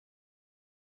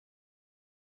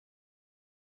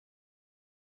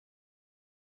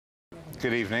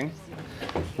Good evening.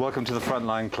 Welcome to the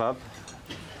Frontline Club.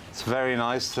 It's very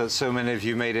nice that so many of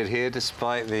you made it here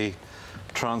despite the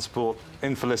transport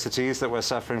infelicities that we're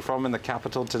suffering from in the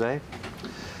capital today.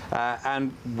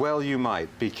 And well you might,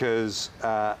 because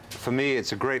for me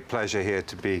it's a great pleasure here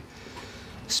to be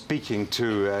speaking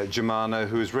to Joumana,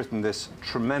 who's written this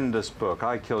tremendous book,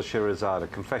 I Killed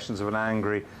Scheherazade, Confessions of an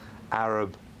Angry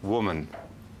Arab Woman.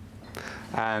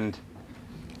 And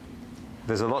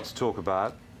there's a lot to talk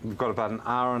about. We've got about an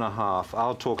hour and a half.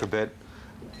 I'll talk a bit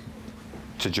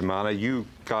to Joumana. You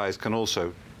guys can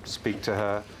also speak to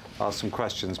her, ask some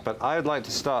questions. But I'd like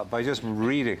to start by just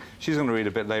reading. She's going to read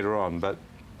a bit later on, but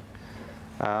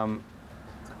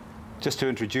just to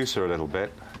introduce her a little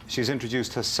bit. She's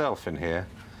introduced herself in here,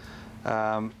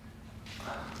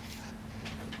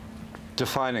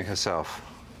 defining herself.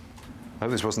 I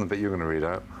hope this wasn't the bit you were going to read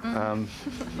out.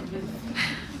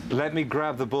 Let me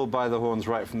grab the bull by the horns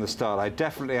right from the start. I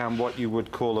definitely am what you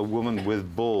would call a woman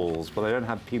with balls, but I don't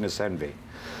have penis envy.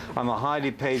 I'm a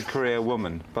highly paid career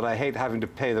woman, but I hate having to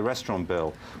pay the restaurant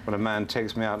bill when a man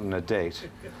takes me out on a date.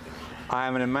 I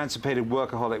am an emancipated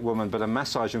workaholic woman, but a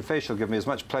massage and facial give me as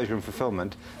much pleasure and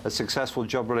fulfillment as successful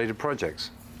job-related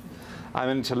projects. I'm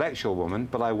an intellectual woman,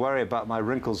 but I worry about my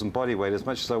wrinkles and body weight as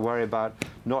much as I worry about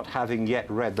not having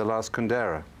yet read The Last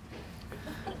Kundera.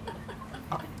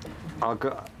 I'll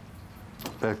go...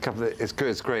 it's good,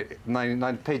 it's great.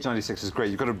 Page 96 is great.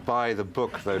 You've got to buy the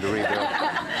book, though, to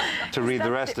read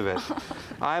the rest of it.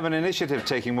 I am an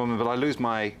initiative-taking woman, but I lose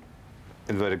my,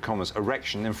 inverted commas,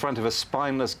 erection in front of a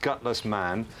spineless, gutless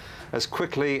man as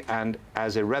quickly and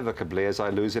as irrevocably as I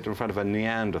lose it in front of a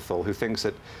Neanderthal who thinks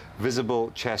that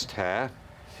visible chest hair,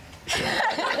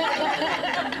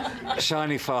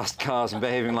 shiny fast cars and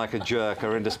behaving like a jerk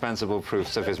are indispensable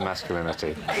proofs of his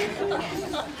masculinity.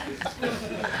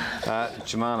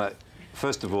 Joumana,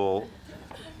 first of all,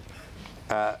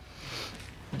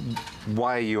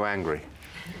 why are you angry?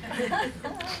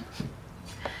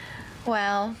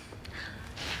 Well,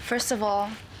 first of all,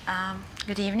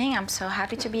 good evening. I'm so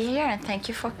happy to be here, and thank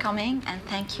you for coming, and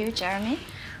thank you, Jeremy,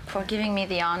 for giving me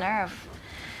the honor of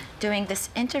doing this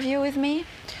interview with me.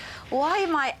 Why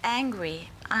am I angry?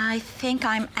 I think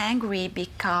I'm angry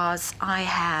because I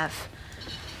have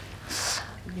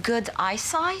good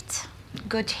eyesight,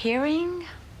 good hearing,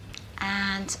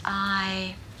 and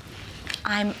I'm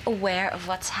aware of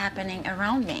what's happening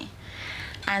around me.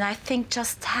 And I think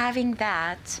just having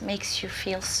that makes you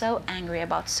feel so angry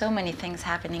about so many things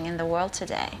happening in the world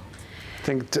today.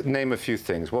 Name a few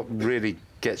things. What really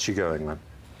gets you going, then?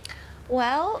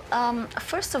 Well,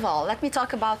 first of all, let me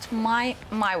talk about my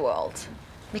world,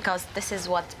 because this is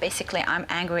what basically I'm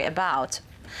angry about.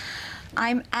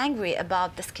 I'm angry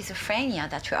about the schizophrenia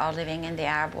that we are living in the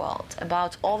Arab world,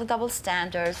 about all the double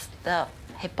standards, the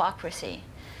hypocrisy.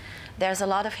 There's a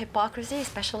lot of hypocrisy,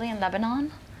 especially in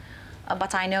Lebanon,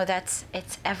 but I know that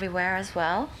it's everywhere as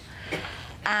well.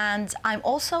 And I'm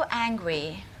also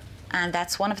angry, and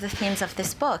that's one of the themes of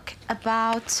this book,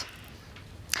 about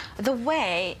the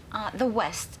way the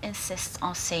West insists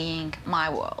on seeing my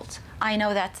world. I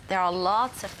know that there are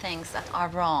lots of things that are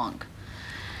wrong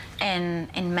in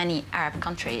many Arab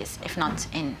countries, if not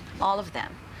in all of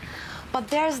them. But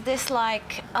there's this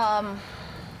like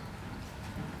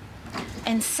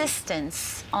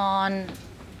insistence on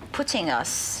putting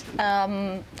us,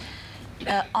 on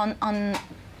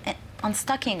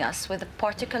sticking us with a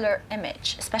particular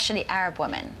image, especially Arab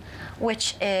women,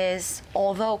 which is,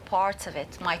 although parts of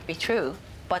it might be true,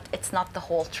 but it's not the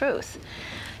whole truth.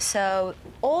 So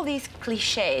all these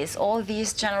cliches, all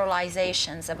these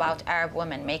generalizations about Arab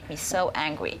women make me so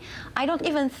angry. I don't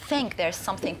even think there's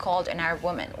something called an Arab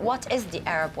woman. What is the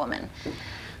Arab woman?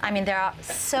 I mean, there are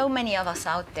so many of us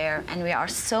out there, and we are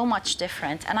so much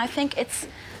different. And I think it's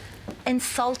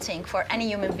insulting for any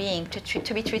human being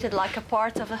to be treated like a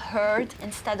part of a herd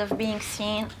instead of being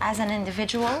seen as an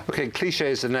individual. Okay,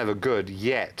 cliches are never good,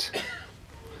 yet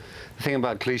the thing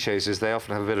about cliches is they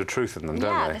often have a bit of truth in them,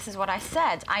 don't they? Yeah, this is what I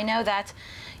said. I know that,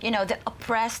 you know, the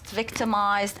oppressed,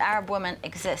 victimized Arab woman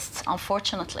exists,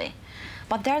 unfortunately.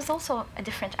 But there's also a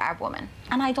different Arab woman,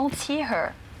 and I don't see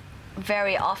her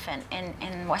very often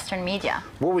in Western media.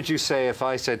 What would you say if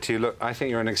I said to you, look, I think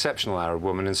you're an exceptional Arab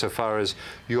woman insofar as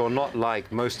you're not like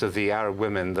most of the Arab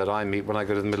women that I meet when I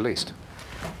go to the Middle East?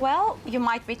 Well, you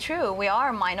might be true. We are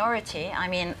a minority. I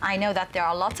mean, I know that there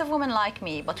are lots of women like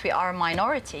me, but we are a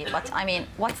minority. But I mean,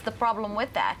 what's the problem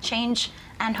with that? Change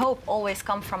and hope always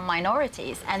come from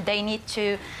minorities, and they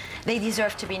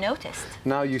deserve to be noticed.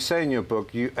 Now, you say in your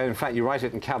book, in fact, you write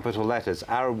it in capital letters,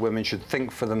 Arab women should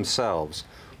think for themselves.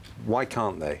 Why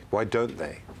can't they? Why don't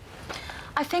they?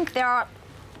 I think there are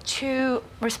two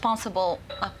responsible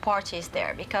parties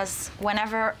there, because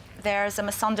whenever there's a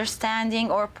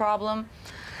misunderstanding or a problem,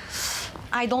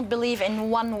 I don't believe in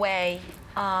one way,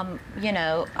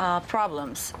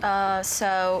 problems.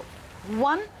 So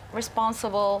one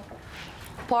responsible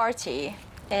party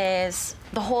is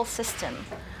the whole system.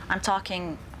 I'm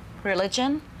talking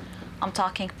religion, I'm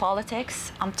talking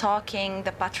politics, I'm talking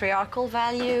the patriarchal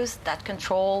values that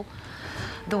control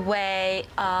the way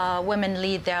women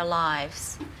lead their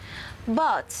lives.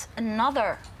 But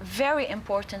another very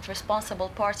important responsible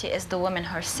party is the woman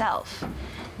herself,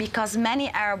 because many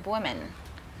Arab women,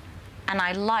 and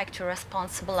I like to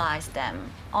responsibilize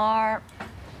them, are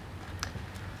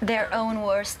their own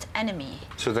worst enemy.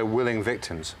 So they're willing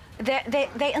victims?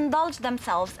 They indulge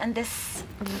themselves in this,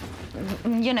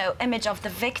 image of the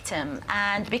victim,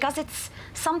 and because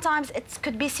sometimes it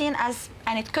could be seen as,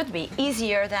 and it could be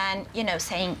easier than,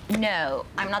 saying, no,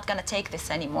 I'm not going to take this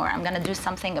anymore, I'm going to do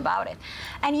something about it.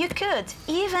 And you could,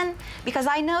 even, because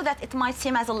I know that it might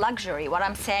seem as a luxury, what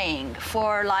I'm saying,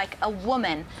 for like a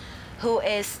woman who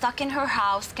is stuck in her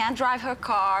house, can't drive her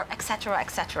car, etc.,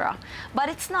 etc. But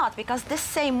it's not, because this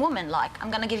same woman, like,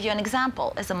 I'm going to give you an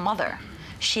example, is a mother.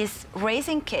 She's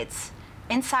raising kids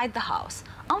inside the house.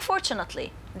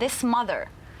 Unfortunately, this mother,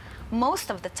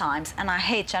 most of the times, and I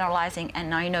hate generalizing,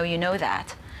 and I know you know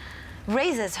that,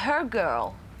 raises her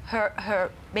girl,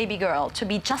 her baby girl, to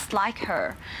be just like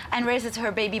her, and raises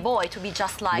her baby boy to be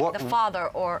just like the father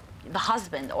or the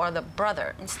husband or the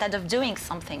brother, instead of doing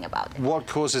something about it. What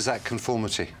causes that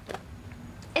conformity?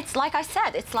 It's like I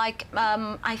said, it's like,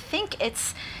 I think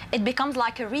it becomes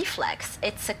like a reflex.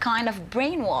 It's a kind of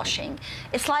brainwashing.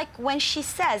 It's like when she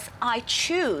says, I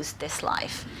choose this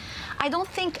life. I don't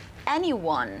think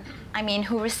anyone,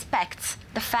 who respects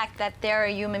the fact that they're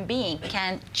a human being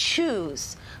can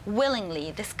choose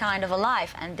willingly this kind of a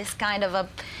life and this kind of a,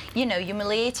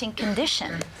 humiliating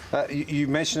condition. You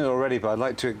mentioned it already, but I'd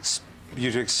like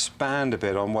you to expand a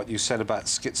bit on what you said about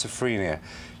schizophrenia.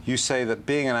 You say that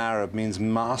being an Arab means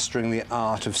mastering the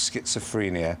art of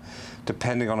schizophrenia,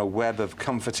 depending on a web of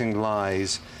comforting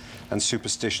lies and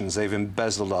superstitions. They've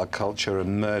embezzled our culture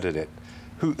and murdered it.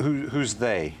 Who's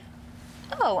they?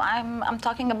 Oh, I'm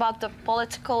talking about the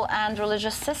political and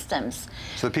religious systems.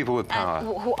 So the people with power. And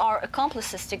who are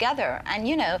accomplices together. And,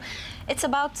 it's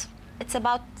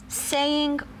about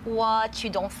saying what you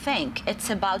don't think. It's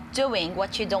about doing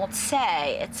what you don't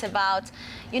say. It's about,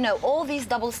 all these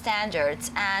double standards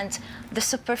and the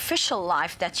superficial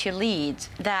life that you lead,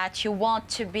 that you want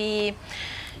to be,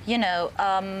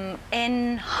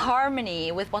 in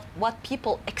harmony with what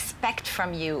people expect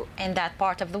from you in that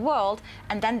part of the world.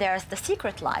 And then there's the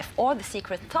secret life or the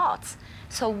secret thoughts.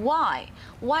 So why?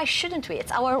 Why shouldn't we?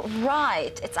 It's our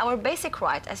right, it's our basic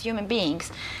right as human beings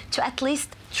to at least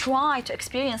try to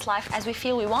experience life as we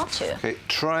feel we want to. Okay,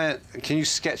 can you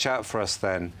sketch out for us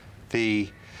then the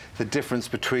difference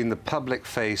between the public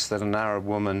face that an Arab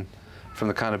woman from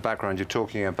the kind of background you're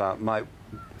talking about might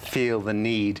feel the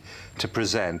need to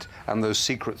present, and those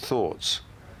secret thoughts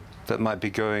that might be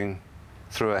going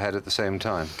through her head at the same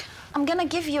time? I'm going to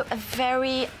give you a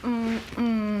very,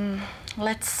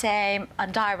 let's say, a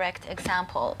direct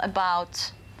example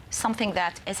about something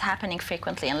that is happening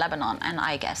frequently in Lebanon, and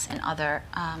I guess in other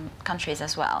countries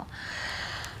as well.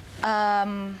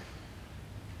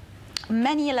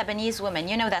 Many Lebanese women,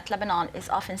 you know that Lebanon is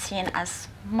often seen as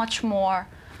much more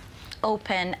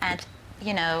open and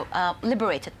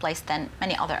liberated place than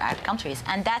many other Arab countries,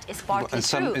 and that is partly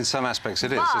true. In some aspects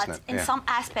it is, isn't it? In some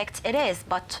aspects it is,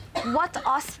 but what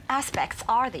aspects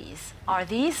are these? Are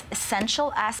these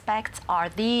essential aspects? Are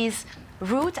these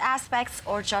root aspects,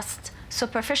 or just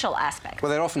superficial aspects?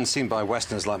 Well, they're often seen by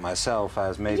Westerners like myself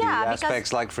as maybe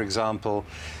aspects like, for example,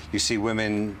 you see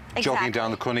women jogging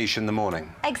down the Corniche in the morning.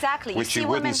 Exactly. Which you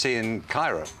wouldn't see in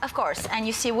Cairo. Of course. And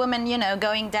you see women,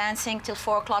 going dancing till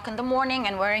 4 o'clock in the morning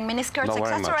and wearing miniskirts,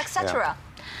 etc., etc.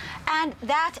 And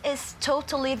that is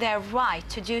totally their right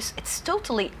to do. It's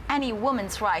totally any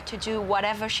woman's right to do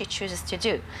whatever she chooses to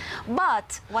do.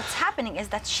 But what's happening is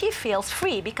that she feels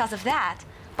free because of that,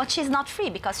 but she's not free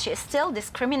because she is still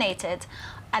discriminated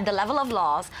at the level of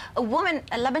laws. A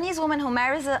Lebanese woman who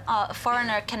marries a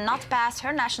foreigner cannot pass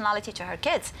her nationality to her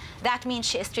kids. That means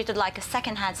she is treated like a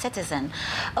second-hand citizen.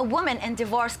 A woman in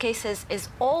divorce cases is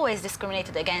always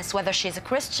discriminated against, whether she's a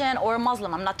Christian or a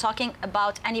Muslim. I'm not talking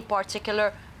about any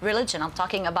particular religion. I'm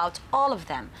talking about all of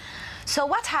them. So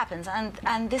what happens,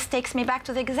 and this takes me back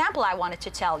to the example I wanted to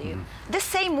tell you. This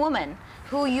same woman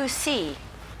who you see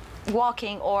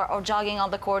walking or jogging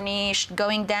on the Corniche,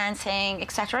 going dancing,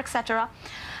 etc.,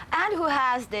 and who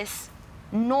has this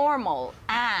normal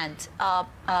and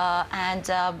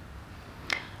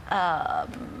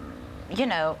you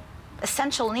know,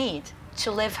 essential need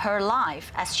to live her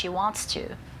life as she wants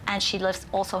to, and she lives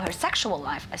also her sexual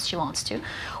life as she wants to.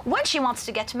 When she wants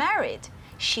to get married,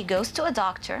 she goes to a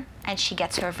doctor and she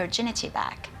gets her virginity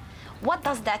back. What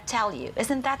does that tell you?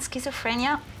 Isn't that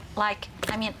schizophrenia? Like,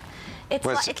 I mean, it's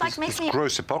well, makes me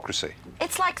gross hypocrisy.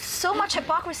 It's like so much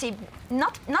hypocrisy,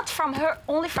 not from her,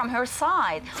 only from her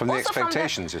side. From the also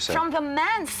expectations, you say. From the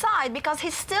man's side, because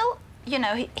he's still, you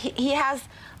know, he has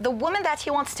the woman that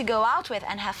he wants to go out with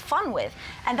and have fun with.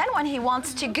 And then when he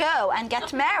wants to go and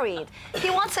get married, he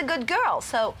wants a good girl.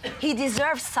 So he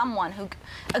deserves someone who,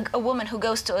 a woman who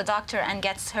goes to a doctor and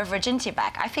gets her virginity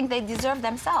back. I think they deserve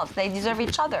themselves. They deserve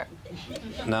each other.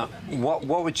 Now, what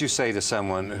would you say to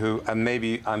someone who, and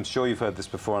maybe, I'm sure you've heard this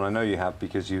before, and I know you have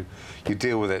because you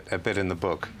deal with it a bit in the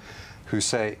book, who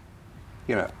say,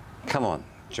 you know, come on,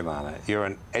 Joumana, you're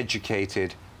an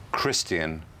educated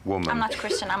Christian woman. I'm not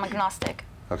Christian, I'm agnostic.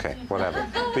 Okay, whatever.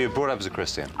 But you're brought up as a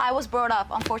Christian. I was brought up,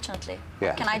 unfortunately. Yeah.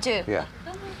 What can I do? Yeah.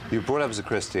 You're brought up as a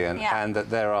Christian, yeah. and that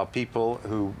there are people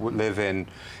who live in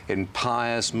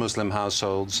pious Muslim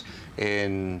households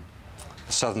in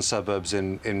southern suburbs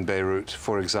in Beirut,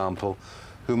 for example,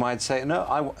 who might say,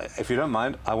 no, if you don't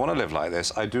mind, I want to live like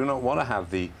this. I do not want to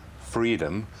have the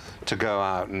freedom to go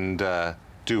out and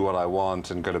do what I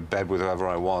want and go to bed with whoever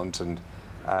I want, and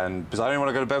because I don't want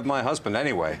to go to bed with my husband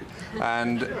anyway.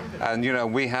 And you know,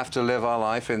 we have to live our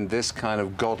life in this kind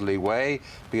of godly way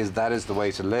because that is the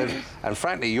way to live. And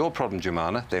frankly, your problem,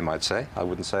 Joumana, they might say, I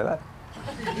wouldn't say that,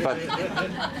 but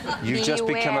you've just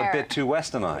become a bit too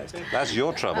westernized. That's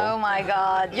your trouble. Oh my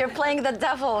God, you're playing the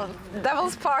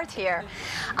devil's part here.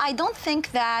 I don't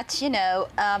think that, you know,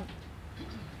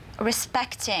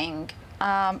 respecting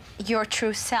your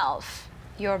true self,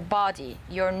 your body,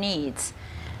 your needs,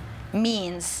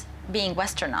 means being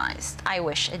westernized. I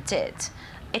wish it did.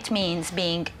 It means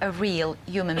being a real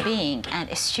human being and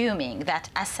assuming that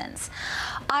essence.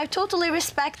 I totally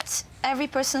respect every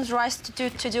person's right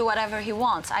to do whatever he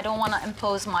wants. I don't want to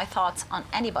impose my thoughts on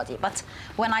anybody, but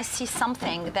when I see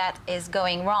something that is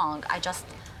going wrong, I just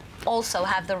also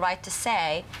have the right to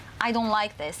say, I don't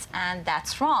like this and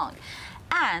that's wrong.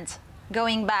 And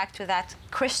going back to that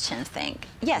Christian thing,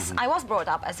 yes, I was brought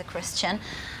up as a Christian,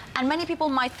 and many people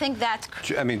might think that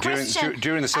I mean, during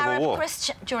the Civil War.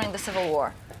 During the Civil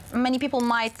War, many people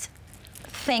might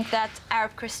think that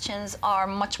Arab Christians are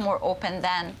much more open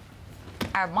than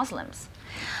Arab Muslims.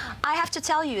 I have to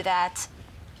tell you that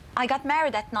I got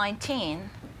married at 19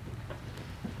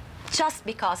 just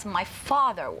because my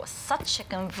father was such a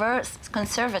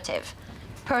conservative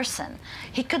person.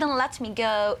 He couldn't let me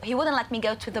go, he wouldn't let me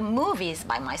go to the movies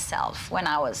by myself when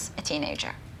I was a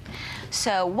teenager.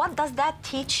 So what does that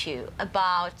teach you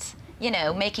about, you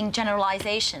know, making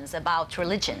generalizations about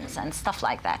religions and stuff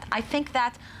like that? I think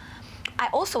that I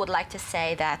also would like to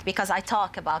say that, because I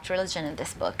talk about religion in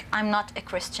this book, I'm not a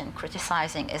Christian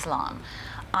criticizing Islam.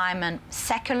 I'm a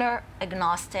secular,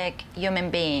 agnostic human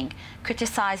being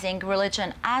criticizing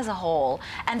religion as a whole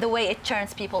and the way it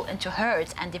turns people into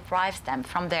herds and deprives them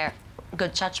from their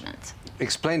good judgment.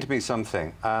 Explain to me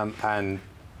something, and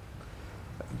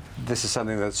this is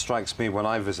something that strikes me when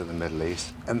I visit the Middle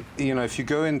East. And you know, if you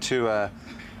go into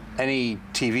any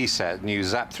TV set and you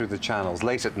zap through the channels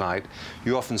late at night,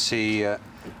 you often see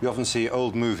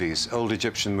old movies, old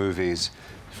Egyptian movies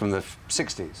from the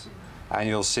 60s, and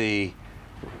you'll see,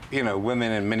 you know,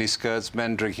 women in miniskirts,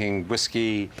 men drinking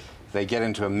whiskey. They get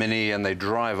into a mini and they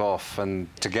drive off and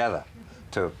together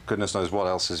to goodness knows what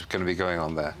else is going to be going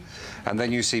on there. And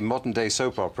then you see modern-day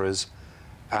soap operas,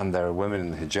 and there are women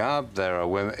in the hijab. There are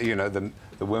women, you know,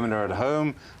 the women are at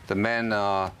home. The men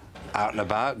are out and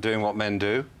about doing what men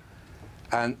do.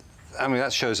 And I mean,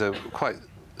 that shows a quite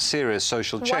serious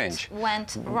social change. What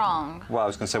went wrong? Well, I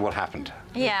was going to say, what happened?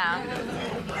 Yeah.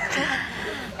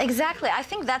 Exactly. I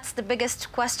think that's the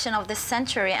biggest question of this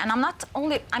century. And I'm not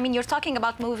only, I mean, you're talking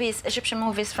about movies, Egyptian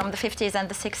movies from the 50s and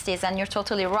the 60s, and you're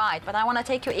totally right. But I want to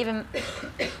take you even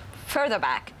further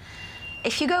back.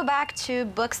 If you go back to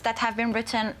books that have been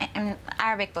written, in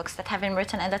Arabic books that have been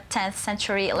written in the 10th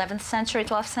century, 11th century,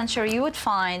 12th century, you would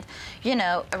find, you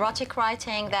know, erotic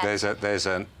writing that... There's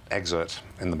an excerpt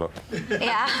in the book.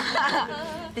 Yeah.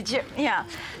 Did you? Yeah.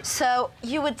 So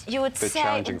you would say... Bit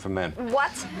challenging for men.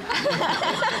 What?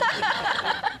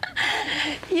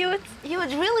 you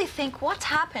would really think, what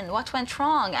happened? What went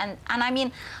wrong? And I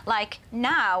mean, like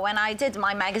now, when I did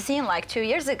my magazine like 2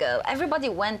 years ago, everybody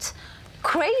went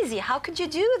crazy. How could you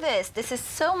do this? This is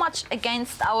so much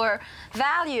against our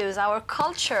values, our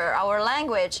culture, our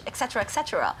language, etc.,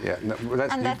 etc. Yeah, no,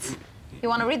 that's... You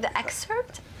want to read the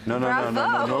excerpt? No. Not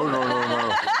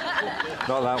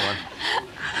that one.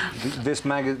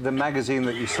 the magazine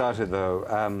that you started,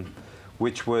 though,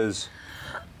 which was,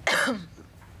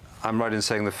 I'm right in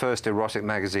saying, the first erotic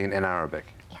magazine in Arabic.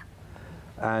 Yeah.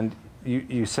 And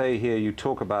you say here, you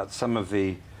talk about some of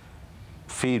the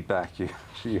feedback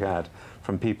you had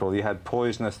from people. You had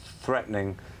poisonous,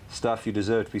 threatening stuff. You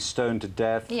deserve to be stoned to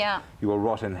death. Yeah. You will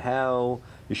rot in hell.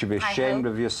 You should be ashamed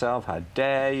of yourself. How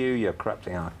dare you? You're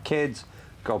corrupting our kids.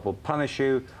 God will punish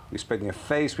you. We spit in your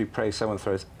face. We pray someone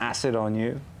throws acid on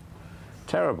you.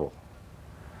 Terrible.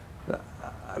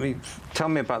 I mean, tell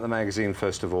me about the magazine,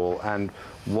 first of all, and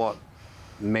what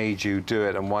made you do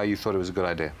it and why you thought it was a good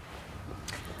idea.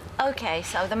 Okay,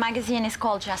 so the magazine is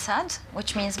called Jasad,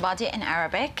 which means body in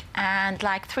Arabic. And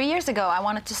like 3 years ago, I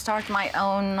wanted to start my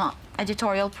own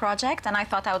editorial project, and I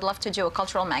thought I would love to do a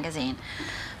cultural magazine.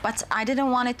 But I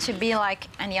didn't want it to be like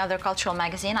any other cultural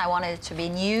magazine. I wanted it to be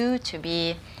new, to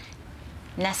be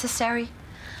necessary,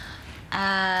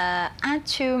 and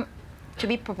to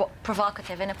be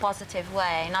provocative in a positive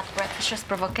way, not just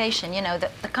provocation, you know,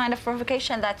 the kind of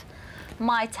provocation that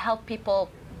might help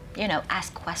people, you know,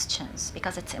 ask questions,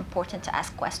 because it's important to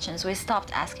ask questions. We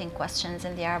stopped asking questions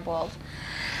in the Arab world.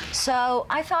 So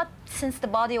I thought, since the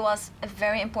body was a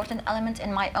very important element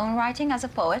in my own writing as a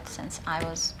poet, since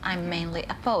I'm mainly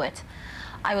a poet,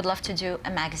 I would love to do a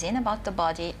magazine about the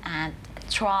body and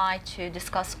try to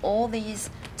discuss all these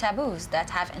taboos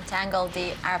that have entangled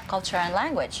the Arab culture and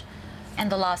language in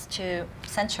the last 2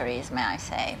 centuries, may I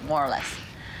say, more or less.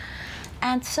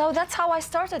 And so that's how I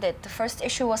started it. The first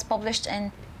issue was published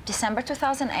in December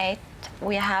 2008.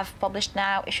 We have published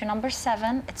now issue number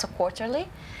 7. It's a quarterly.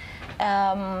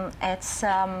 It's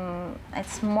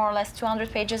more or less 200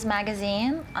 pages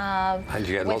magazine. And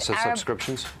you get lots of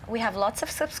subscriptions? We have lots of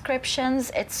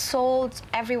subscriptions. It's sold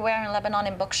everywhere in Lebanon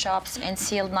in bookshops in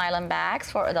sealed nylon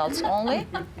bags for adults only.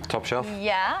 Top shelf?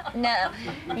 Yeah, no,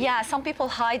 yeah. Some people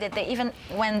hide it. They even,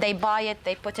 when they buy it,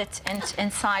 they put it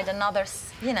inside another.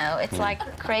 You know, it's like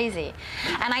crazy.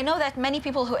 And I know that many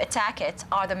people who attack it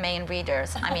are the main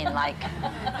readers. I mean, like,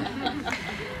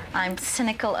 I'm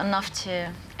cynical enough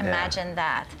to imagine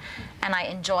that, and I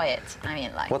enjoy it. I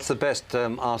mean, like. What's the best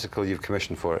article you've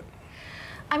commissioned for it?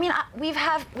 I mean, we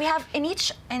have in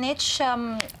each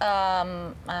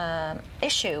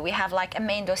issue we have like a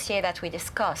main dossier that we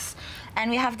discuss, and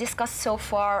we have discussed so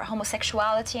far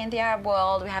homosexuality in the Arab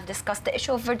world. We have discussed the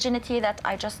issue of virginity that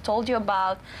I just told you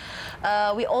about.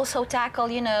 We also tackle,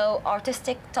 you know,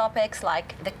 artistic topics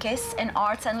like the kiss in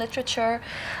arts and literature.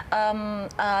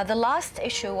 The last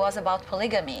issue was about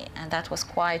polygamy, and that was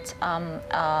quite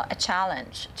a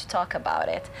challenge to talk about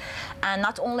it, and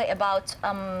not only about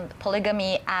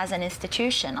polygamy as an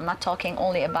institution. I'm not talking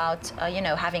only about you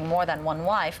know, having more than one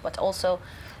wife, but also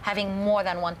having more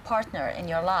than one partner in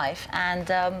your life.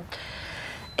 And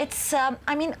it's,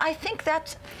 I mean, I think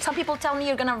that some people tell me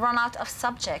you're going to run out of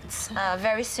subjects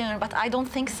very soon, but I don't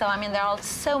think so. I mean, there are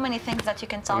so many things that you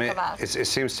can talk about. It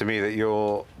seems to me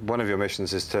that one of your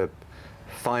missions is to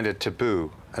find a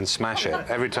taboo and smash it.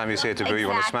 Every time you see a taboo, you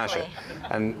want to smash it.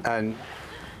 And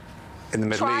in the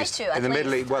Middle East, in the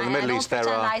Middle East, there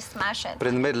are. But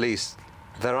in the Middle East,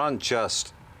 there aren't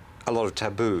just a lot of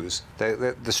taboos.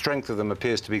 The strength of them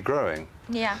appears to be growing.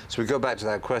 Yeah. So we go back to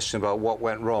that question about what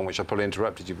went wrong, which I probably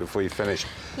interrupted you before you finished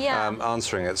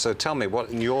answering it. So tell me, what,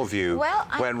 in your view,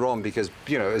 went wrong? Because,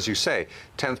 you know, as you say,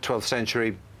 10th, 12th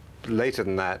century, later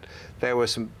than that, there were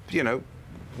some, you know,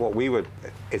 what we would,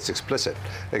 it's explicit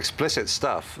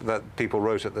stuff that people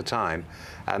wrote at the time,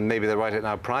 and maybe they write it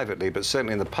now privately, but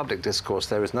certainly in the public discourse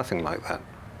there is nothing like that.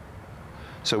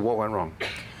 So what went wrong?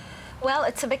 Well,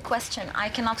 it's a big question. I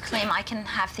cannot claim I can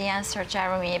have the answer,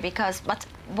 Jeremy, but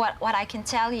what I can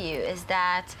tell you is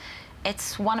that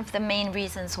it's one of the main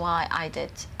reasons why I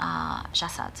did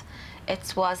Jasad.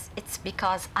 It's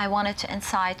because I wanted to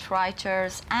incite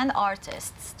writers and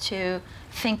artists to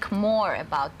think more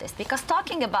about this, because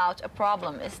talking about a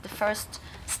problem is the first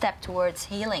step towards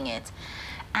healing it.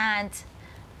 And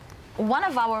one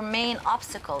of our main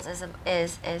obstacles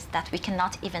is that we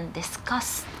cannot even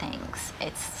discuss things.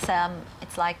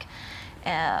 It's like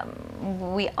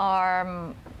we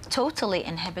are totally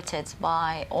inhibited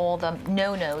by all the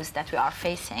no-nos that we are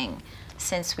facing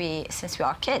since we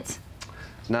are kids.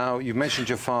 Now, you mentioned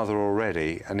your father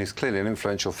already, and he's clearly an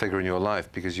influential figure in your life,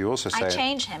 because you also say... I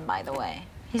changed him, by the way.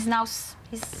 He's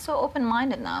so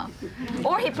open-minded now.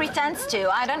 Or he pretends to,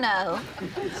 I don't know.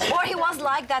 Or he was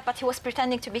like that, but he was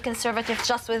pretending to be conservative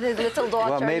just with his little daughter.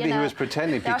 Well, maybe he was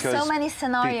pretending because... There are so many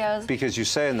scenarios. Because you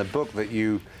say in the book that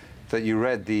you that you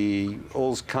read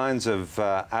all kinds of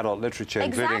adult literature,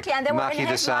 exactly, and they including were in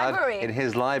his library. in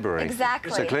his library.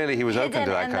 Exactly. So clearly he was open to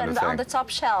that kind of thing. On the top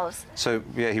shelves. So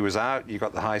yeah, he was out. You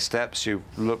got the high steps. You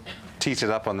teed it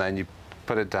up on there, and you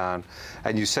put it down.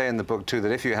 And you say in the book too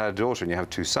that if you had a daughter and you have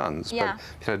two sons, yeah. but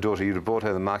if you had a daughter, you'd have bought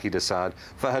her the Marquis de Sade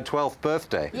for her 12th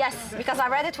birthday. Yes, because I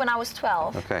read it when I was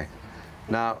 12. Okay.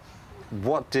 Now,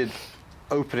 what did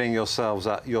opening yourself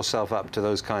up to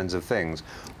those kinds of things,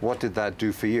 what did that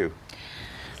do for you?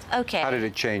 Okay. How did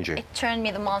it change you? It turned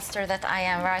me the monster that I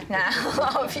am right now,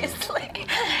 obviously.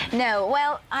 No,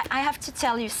 well, I have to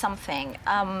tell you something.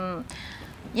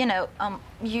 You know,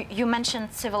 you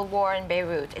mentioned civil war in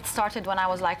Beirut. It started when I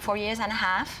was like 4 years and a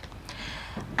half.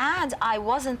 And I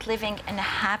wasn't living in a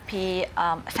happy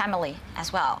family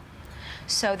as well.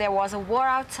 So there was a war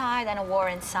outside and a war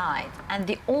inside. And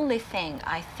the only thing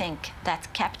I think that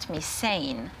kept me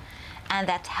sane and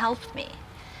that helped me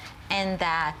in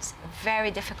that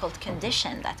very difficult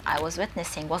condition that I was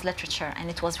witnessing was literature, and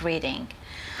it was reading.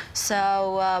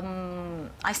 So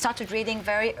I started reading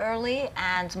very early,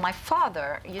 and my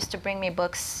father used to bring me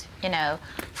books, you know,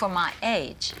 for my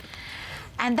age.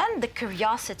 And then the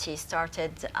curiosity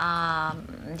started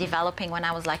developing when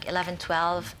I was like 11,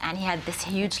 12, and he had this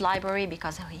huge library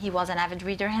because he was an avid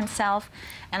reader himself,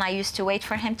 and I used to wait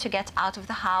for him to get out of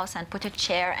the house and put a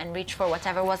chair and reach for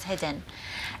whatever was hidden.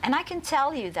 And I can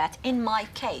tell you that in my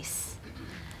case,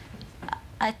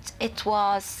 it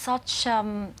was such,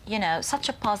 you know, such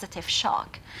a positive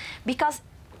shock, because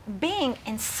being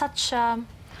in such a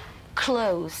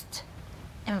closed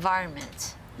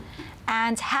environment,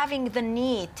 and having the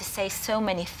need to say so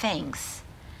many things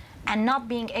and not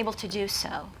being able to do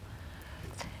so,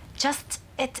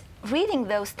 reading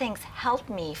those things helped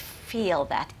me feel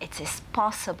that it is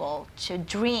possible to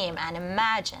dream and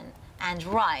imagine and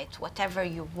write whatever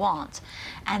you want,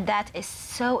 and that is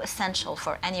so essential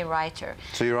for any writer.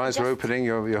 So your eyes were opening,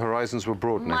 your horizons were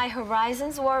broadening. My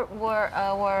horizons were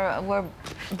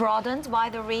broadened by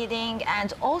the reading,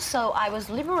 and also I was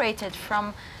liberated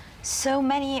from so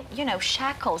many, you know,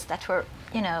 shackles that were,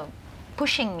 you know,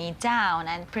 pushing me down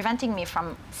and preventing me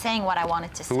from saying what I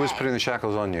wanted to say. Who was putting the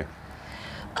shackles on you?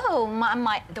 Oh,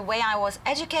 the way I was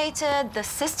educated, the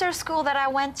sister school that I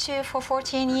went to for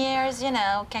 14 years, you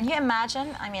know, can you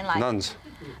imagine? I mean, like... Nuns.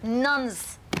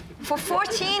 Nuns for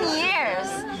 14 years,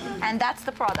 and that's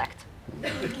the product.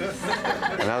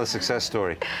 Another success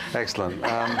story. Excellent.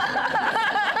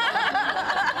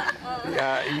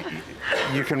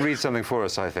 You can read something for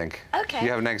us, I think. Okay. You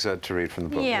have an excerpt to read from the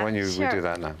book. Yeah, When we do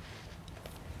that now.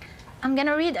 I'm going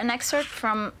to read an excerpt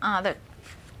from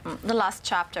the last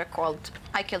chapter called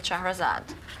I Killed Scheherazade.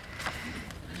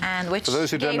 And which for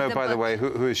those who don't know, by the way,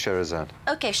 who is Scheherazade?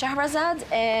 Okay, Scheherazade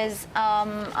is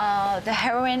the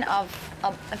heroine of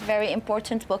a very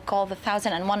important book called The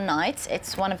 1001 Nights.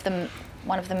 It's one of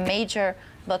the major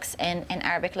books in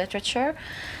Arabic literature.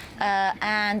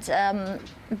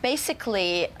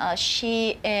 Basically,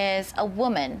 she is a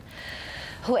woman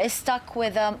who is stuck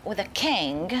with a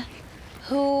king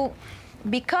who,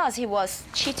 because he was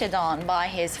cheated on by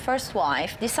his first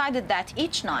wife, decided that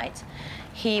each night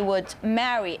he would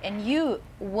marry a new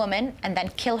woman and then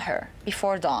kill her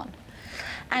before dawn.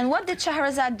 And what did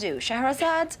Scheherazade do?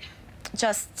 Scheherazade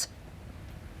just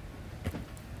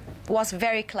was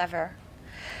very clever.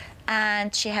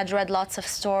 And she had read lots of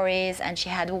stories, and she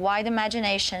had a wide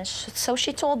imagination. So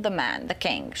she told the man, the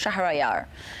king, Shahrayar,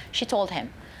 she told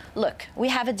him, look, we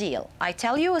have a deal. I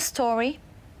tell you a story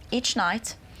each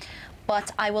night,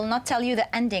 but I will not tell you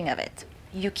the ending of it.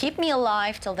 You keep me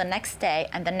alive till the next day,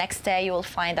 and the next day you will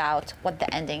find out what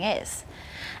the ending is.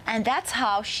 And that's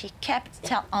how she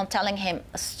kept on telling him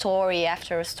a story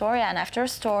after a story and after a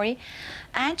story,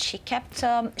 and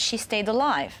she stayed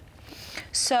alive.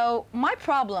 So my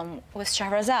problem with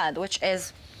Scheherazade, which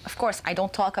is, of course, I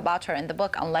don't talk about her in the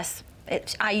book unless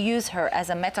I use her as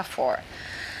a metaphor.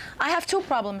 I have two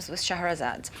problems with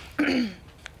Scheherazade.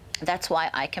 That's why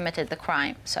I committed the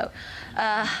crime. So,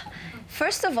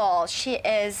 first of all, she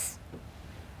is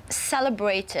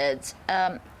celebrated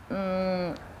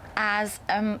as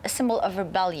a symbol of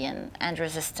rebellion and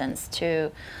resistance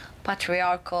to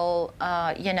patriarchal,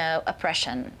 you know,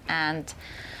 oppression and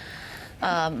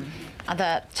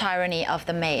the tyranny of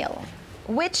the male,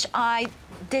 which I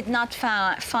did not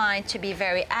find to be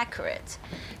very accurate.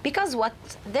 Because what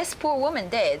this poor woman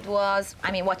did was,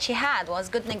 I mean, what she had was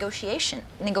good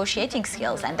negotiating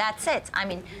skills, and that's it. I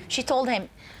mean, she told him,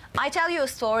 I tell you a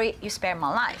story, you spare my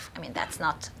life. I mean, that's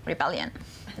not rebellion.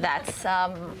 That's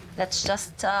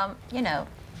just, you know,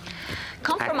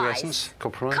 compromise.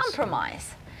 Compromise.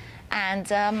 Compromise.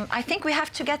 And I think we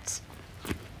have to get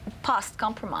past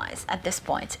compromise at this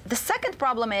point. The second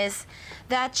problem is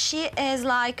that she is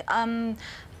like an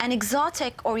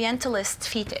exotic Orientalist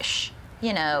fetish.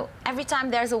 You know, every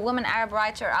time there's a woman Arab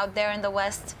writer out there in the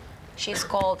West, she's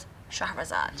called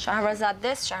Scheherazade. Scheherazade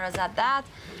this, Scheherazade that.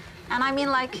 And I mean,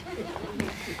 like,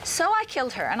 so I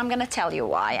killed her, and I'm gonna tell you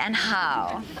why and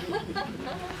how.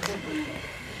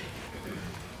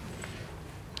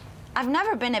 I've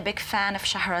never been a big fan of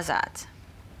Scheherazade.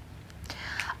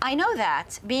 I know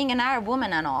that, being an Arab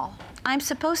woman and all, I'm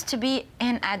supposed to be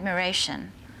in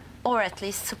admiration, or at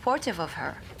least supportive of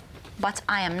her, but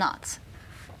I am not.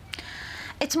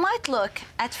 It might look,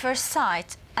 at first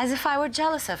sight, as if I were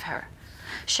jealous of her.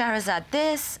 Scheherazade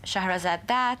this, Scheherazade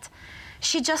that.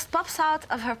 She just pops out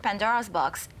of her Pandora's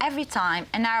box every time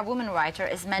an Arab woman writer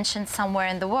is mentioned somewhere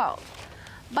in the world.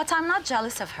 But I'm not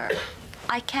jealous of her.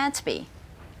 I can't be,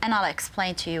 and I'll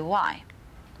explain to you why.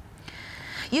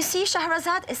 You see,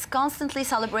 Scheherazade is constantly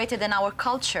celebrated in our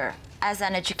culture as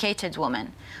an educated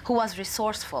woman who was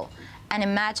resourceful and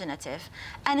imaginative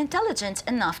and intelligent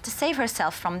enough to save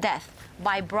herself from death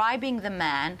by bribing the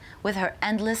man with her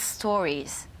endless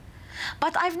stories.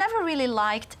 But I've never really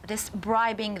liked this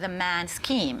bribing the man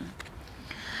scheme.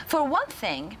 For one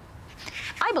thing,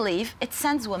 I believe it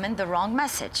sends women the wrong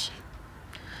message.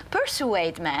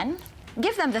 Persuade men,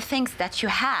 give them the things that you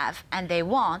have and they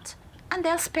want, and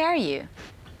they'll spare you.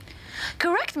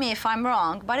 Correct me if I'm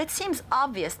wrong, but it seems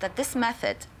obvious that this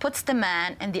method puts the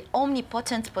man in the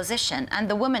omnipotent position and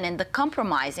the woman in the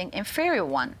compromising, inferior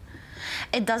one.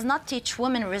 It does not teach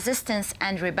women resistance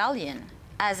and rebellion,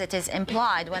 as it is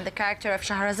implied when the character of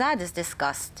Scheherazade is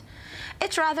discussed.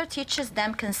 It rather teaches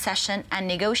them concession and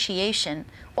negotiation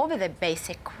over their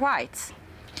basic rights.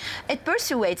 It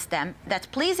persuades them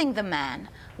that pleasing the man,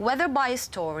 whether by a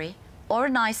story or a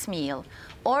nice meal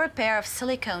or a pair of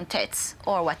silicone tits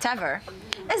or whatever,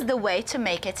 is the way to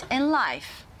make it in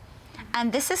life.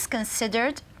 And this is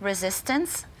considered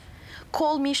resistance.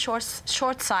 Call me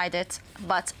short-sighted,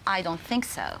 but I don't think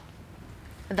so.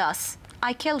 Thus,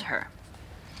 I killed her.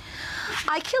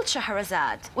 I killed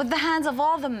Scheherazade with the hands of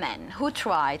all the men who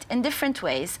tried in different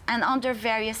ways and under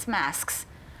various masks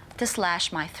to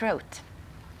slash my throat.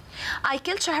 I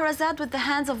killed Scheherazade with the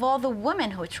hands of all the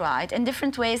women who tried in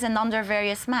different ways and under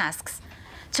various masks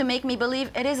to make me believe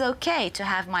it is okay to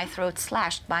have my throat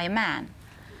slashed by a man.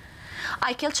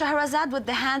 I killed Scheherazade with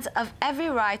the hands of every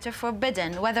writer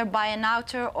forbidden, whether by an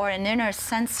outer or an inner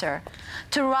censor,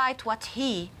 to write what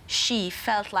she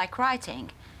felt like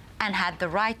writing and had the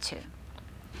right to.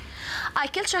 I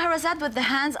killed Scheherazade with the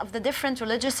hands of the different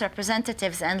religious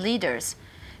representatives and leaders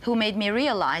who made me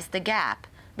realize the gap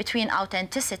between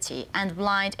authenticity and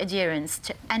blind adherence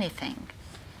to anything.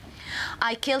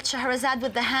 I killed Scheherazade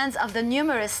with the hands of the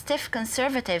numerous stiff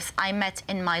conservatives I met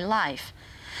in my life,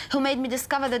 who made me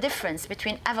discover the difference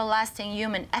between everlasting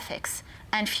human ethics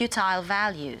and futile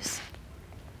values.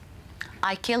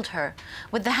 I killed her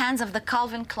with the hands of the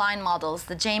Calvin Klein models,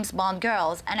 the James Bond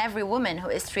girls, and every woman who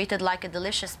is treated like a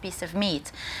delicious piece of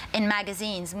meat in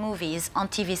magazines, movies, on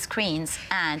TV screens,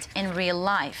 and in real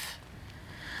life.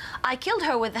 I killed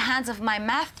her with the hands of my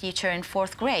math teacher in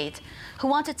 4th grade, who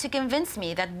wanted to convince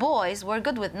me that boys were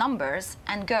good with numbers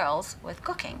and girls with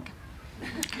cooking.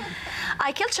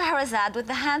 I killed Scheherazade with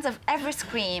the hands of every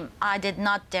scream I did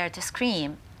not dare to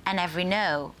scream, and every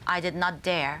no I did not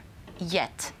dare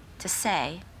yet to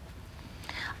say.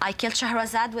 I killed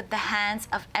Scheherazade with the hands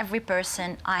of every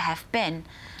person I have been,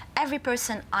 every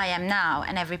person I am now,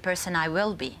 and every person I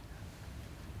will be.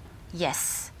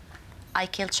 Yes, I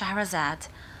killed Scheherazade.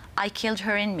 I killed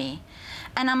her in me,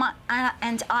 and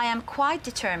I am quite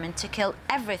determined to kill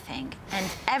everything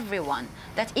and everyone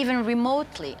that even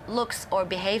remotely looks or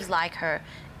behaves like her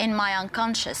in my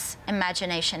unconscious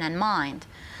imagination and mind.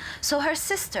 So her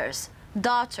sisters,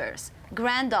 daughters,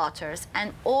 granddaughters,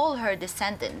 and all her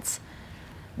descendants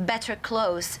better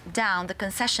close down the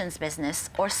concessions business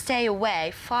or stay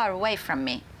away, far away from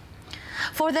me.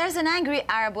 For there's an angry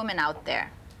Arab woman out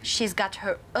there. She's got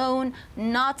her own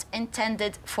not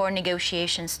intended for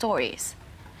negotiation stories.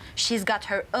 She's got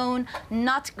her own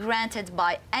not granted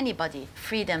by anybody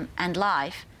freedom and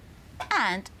life.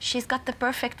 And she's got the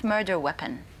perfect murder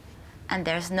weapon. And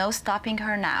there's no stopping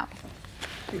her now.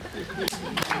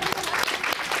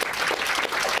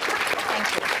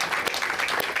 Thank you.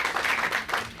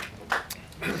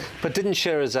 But didn't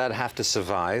Scheherazade have to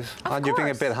survive? Aren't you being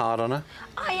a bit hard on her?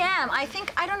 I am. I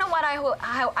don't know what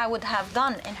I would have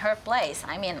done in her place.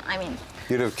 I mean,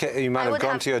 You might I have would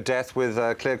gone have- to your death with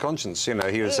a clear conscience. You know,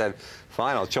 he would have said,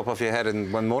 fine, I'll chop off your head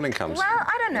when morning comes. Well,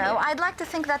 I don't know. I'd like to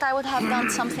think that I would have done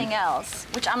something else,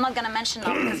 which I'm not going to mention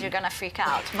now because you're going to freak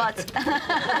out. But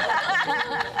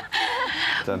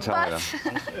Don't tell me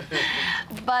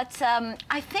that. but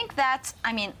I think that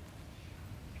I mean,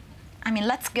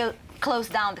 let's go close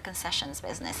down the concessions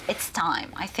business. It's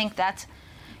time. I think that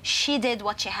she did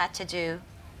what she had to do,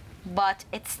 but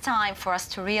it's time for us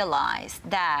to realize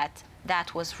that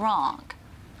that was wrong,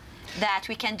 that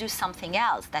we can do something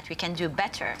else, that we can do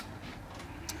better.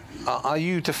 Are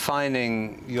you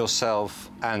defining yourself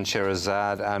and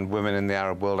Scheherazade and women in the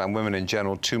Arab world and women in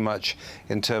general too much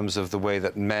in terms of the way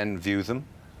that men view them?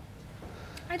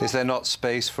 Is there not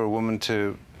space for a woman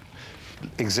to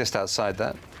exist outside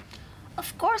that?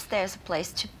 Of course there's a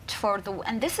place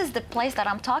and this is the place that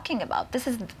I'm talking about. This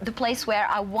is the place where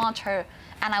I want her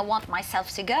and I want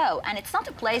myself to go. And it's not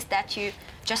a place that you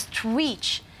just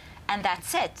reach and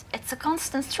that's it. It's a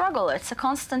constant struggle. It's a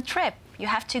constant trip. You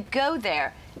have to go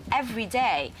there every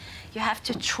day. You have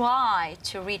to try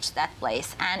to reach that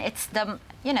place. And it's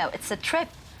it's the trip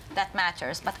that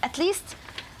matters. But at least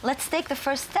let's take the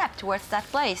first step towards that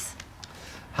place.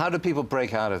 How do people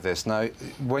break out of this? Now,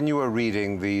 when you were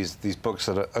reading these books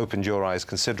that opened your eyes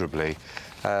considerably,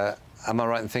 am I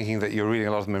right in thinking that you're reading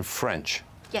a lot of them in French?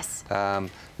 Yes.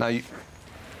 Now,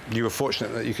 you were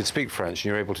fortunate that you could speak French and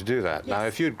you were able to do that. Yes. Now,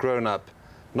 if you'd grown up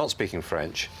not speaking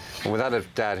French and without a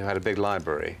dad who had a big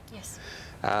library, Yes.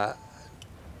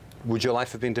 would your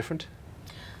life have been different?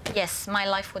 Yes, my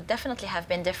life would definitely have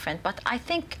been different, but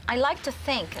I like to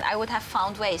think I would have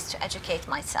found ways to educate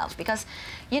myself because,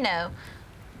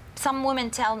 some women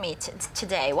tell me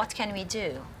today, what can we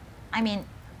do? I mean,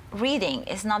 reading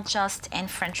is not just in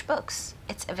French books.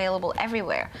 It's available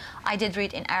everywhere. I did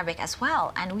read in Arabic as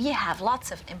well, and we have lots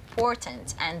of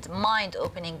important and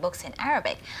mind-opening books in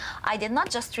Arabic. I did not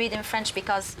just read in French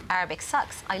because Arabic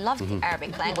sucks. I love the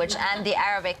Arabic language and the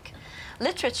Arabic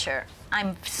literature.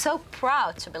 I'm so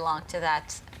proud to belong to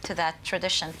that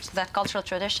tradition, to that cultural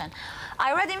tradition.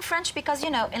 I read in French because,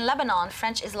 in Lebanon,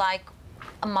 French is like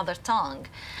a mother tongue.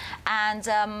 And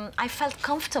I felt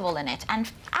comfortable in it.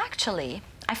 And actually,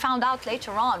 I found out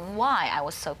later on why I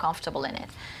was so comfortable in it.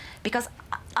 Because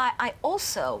I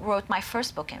also wrote my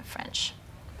first book in French.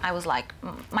 I was like,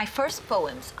 my first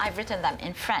poems, I've written them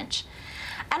in French.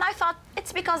 And I thought,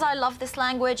 it's because I love this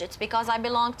language, it's because I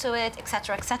belong to it,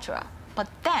 etc., etc. But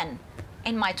then,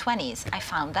 in my 20s, I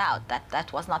found out that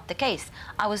that was not the case.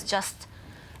 I was just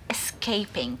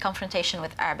escaping confrontation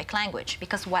with Arabic language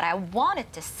because what I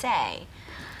wanted to say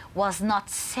was not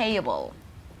sayable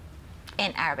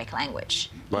in Arabic language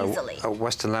easily.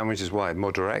 Western language is why?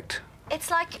 More direct? It's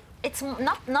like, it's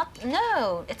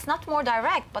not more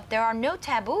direct, but there are no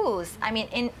taboos. I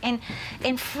mean,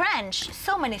 in French,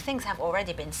 so many things have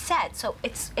already been said. So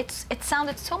it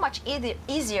sounded so much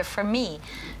easier for me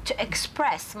to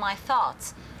express my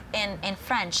thoughts in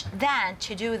French than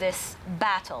to do this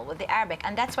battle with the Arabic.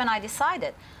 And that's when I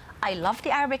decided, I love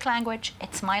the Arabic language,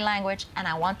 it's my language, and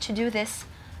I want to do this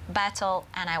battle,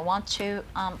 and I want to,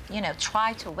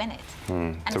 try to win it.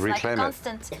 And to reclaim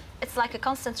it. It's like a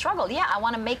constant struggle. Yeah, I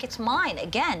want to make it mine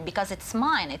again because it's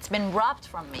mine. It's been robbed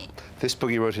from me. This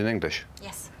book you wrote in English?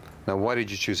 Yes. Now, why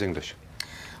did you choose English?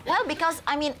 Well, because,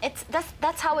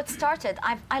 that's how it started.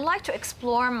 I like to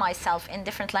explore myself in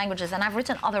different languages, and I've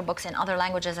written other books in other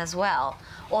languages as well,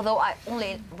 although I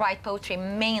only write poetry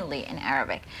mainly in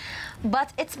Arabic.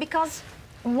 But it's because,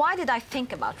 why did I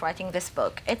think about writing this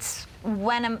book? It's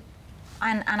when,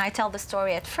 and I tell the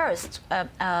story at first,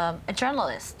 a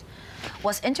journalist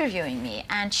was interviewing me,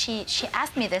 and she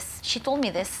asked me this, she told me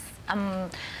this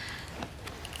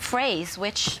phrase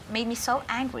which made me so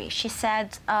angry. She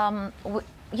said,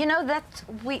 that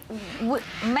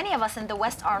many of us in the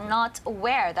West are not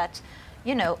aware that,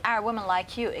 Arab women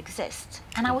like you exist.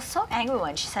 And I was so angry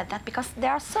when she said that because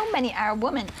there are so many Arab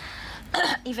women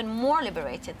even more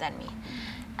liberated than me.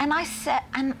 And I said,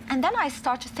 and then I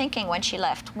started thinking when she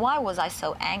left, why was I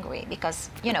so angry? Because,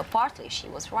 partly she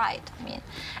was right. I mean,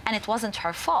 and it wasn't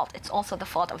her fault. It's also the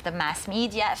fault of the mass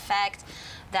media effect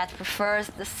that prefers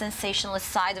the sensationalist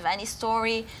side of any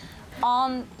story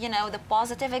on, the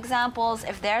positive examples.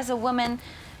 If there's a woman,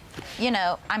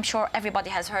 I'm sure everybody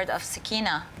has heard of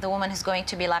Sakina, the woman who's going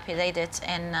to be lapidated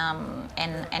in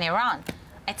Iran.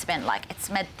 It's been like,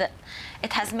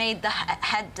 it has made the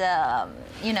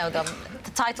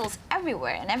titles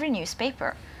everywhere in every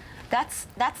newspaper. That's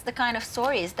the kind of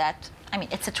stories that,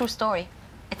 it's a true story.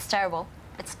 It's terrible.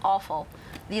 it's awful.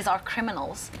 These are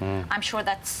criminals. I'm sure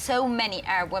that so many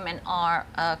Arab women are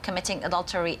committing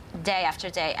adultery day after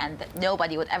day, and that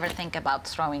nobody would ever think about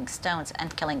throwing stones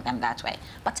and killing them that way.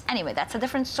 But anyway, that's a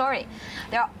different story.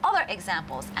 There are other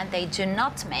examples, and they do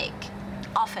not make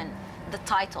often the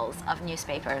titles of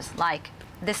newspapers like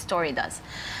this story does.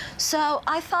 So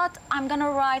I thought I'm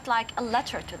gonna write like a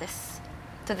letter to this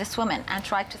woman and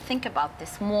try to think about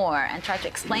this more and try to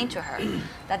explain to her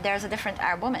that there's a different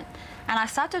Arab woman. And I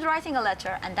started writing a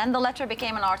letter, and then the letter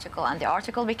became an article, and the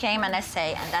article became an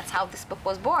essay, and that's how this book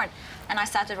was born. And I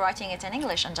started writing it in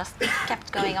English and just kept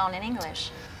going on in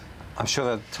English. I'm sure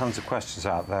there are tons of questions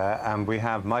out there, and we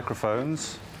have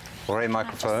microphones, or a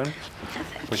microphone,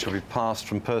 which will be passed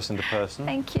from person to person.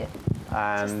 Thank you.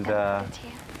 And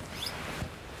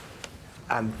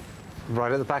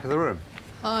right at the back of the room.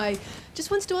 Hi. Just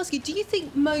wanted to ask you, do you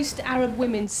think most Arab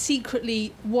women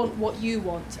secretly want what you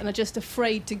want and are just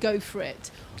afraid to go for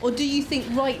it? Or do you think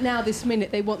right now, this minute,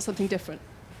 they want something different?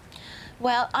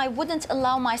 Well, I wouldn't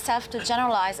allow myself to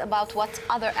generalize about what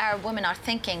other Arab women are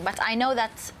thinking, but I know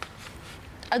that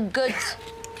a good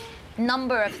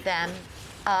number of them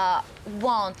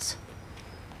want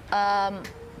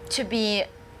to be,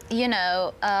 you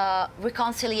know,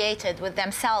 reconciliated with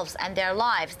themselves and their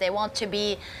lives. They want to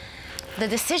be the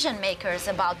decision makers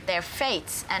about their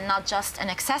fates and not just an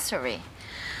accessory.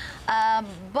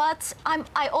 But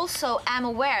I also am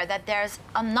aware that there's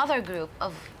another group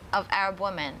of Arab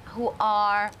women who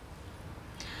are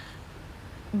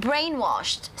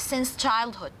brainwashed since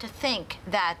childhood to think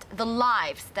that the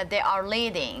lives that they are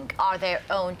leading are their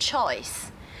own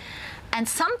choice. And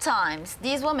sometimes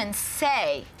these women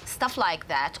say stuff like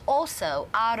that also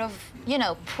out of, you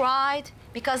know, pride,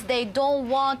 because they don't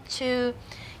want to,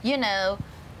 you know,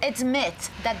 admit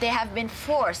that they have been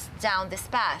forced down this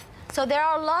path. So there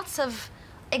are lots of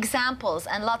examples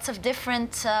and lots of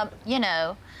different, you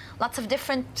know, lots of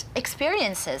different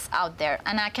experiences out there.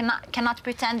 And I cannot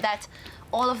pretend that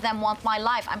all of them want my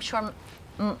life. I'm sure,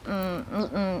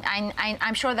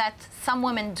 I'm sure that some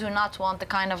women do not want the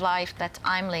kind of life that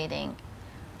I'm leading.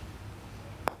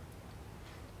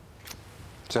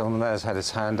 Gentleman there has had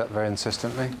his hand up very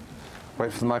insistently.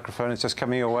 Wait for the microphone, it's just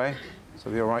coming your way. So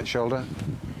your right shoulder.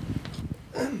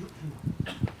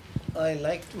 I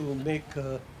like to make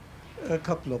a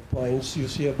couple of points, you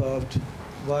see, about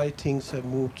why things have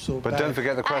moved so But bad. don't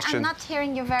forget the question. I'm not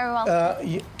hearing you very well.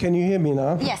 Can you hear me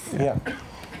now? Yes. Yeah.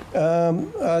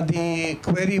 The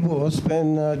query was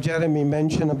when Jeremy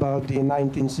mentioned about the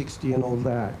 1960 and all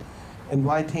that, and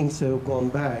why things have gone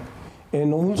back,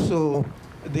 and also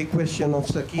the question of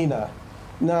Sakina.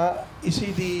 Now, you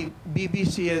see, the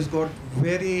BBC has got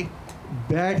very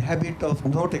bad habit of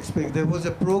not explaining. There was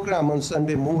a program on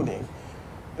Sunday morning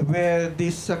where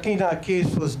this Sakina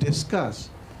case was discussed,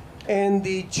 and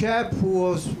the chap who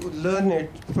was learned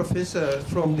professor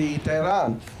from the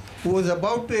Tehran, who was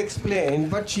about to explain,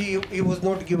 but he was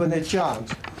not given a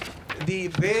chance. The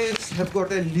West have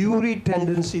got a lurid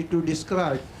tendency to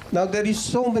describe. Now, there is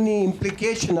so many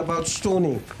implications about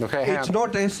stoning. Okay, it's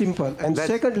not as simple. And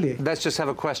secondly... Let's just have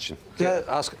a question. Yeah.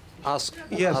 Ask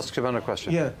Joumana a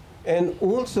question. Yeah, and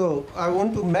also I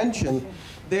want to mention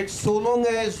that so long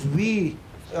as we,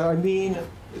 I mean,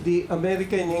 the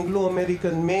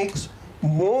Anglo-American makes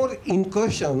more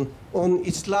incursion on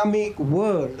Islamic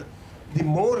world, the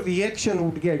more reaction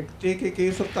would get. Take a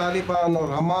case of Taliban or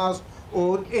Hamas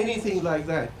or anything like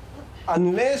that.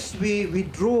 Unless we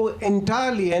withdraw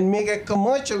entirely and make a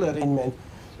commercial arrangement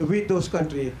with those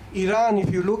countries. Iran,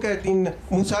 if you look at in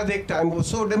Mossadegh time, was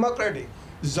so democratic.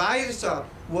 Zaire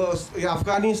was,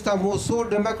 Afghanistan was so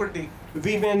democratic.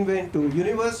 Women went to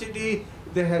university,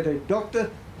 they had a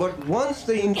doctor, but once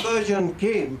the incursion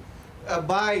came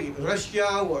by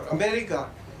Russia or America,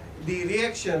 the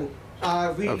reaction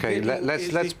okay,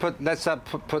 let's put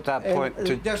that point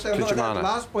to Joumana.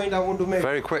 Last point I want to make.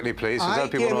 Very quickly, please, because other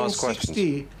people want to ask questions.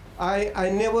 60,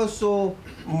 I never saw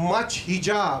much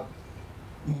hijab.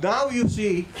 Now you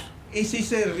see, it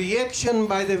is a reaction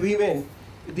by the women.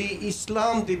 The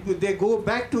Islam, they go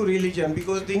back to religion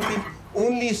because they think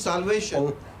only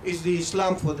salvation is the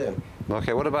Islam for them.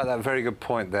 Okay, what about that very good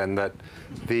point then, that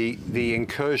the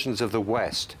incursions of the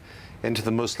West into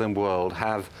the Muslim world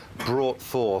have brought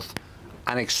forth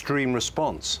an extreme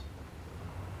response?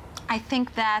 I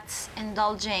think that's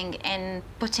indulging in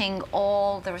putting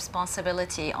all the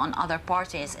responsibility on other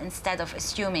parties instead of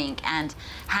assuming and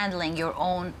handling your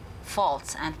own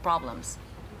faults and problems.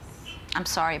 I'm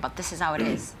sorry, but this is how it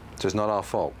is. So it's not our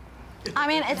fault. I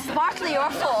mean, it's partly your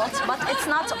fault, but it's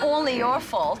not only your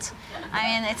fault. I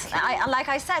mean, like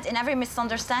I said, in every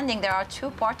misunderstanding, there are two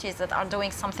parties that are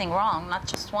doing something wrong, not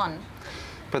just one.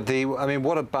 But I mean,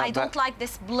 what about I don't like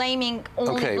this blaming,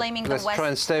 only blaming the West. Let's try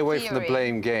and stay away from the theory.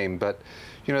 blame game. But,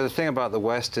 you know, the thing about the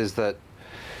West is that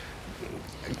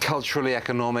culturally,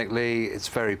 economically, it's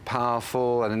very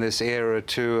powerful. And in this era,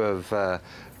 too, of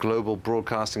global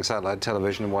broadcasting, satellite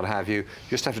television and what have you, you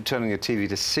just have to turn on your TV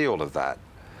to see all of that.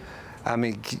 I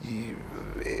mean,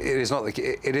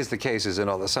 it is the case, is it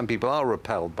not, that some people are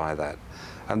repelled by that,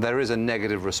 and there is a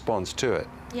negative response to it.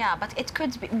 Yeah, but it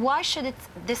could be. Why should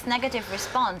this negative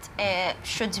response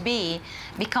should be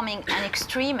becoming an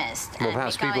extremist? Well, and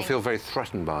perhaps people feel very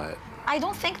threatened by it. I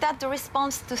don't think that the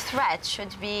response to threat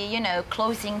should be, you know,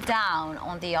 closing down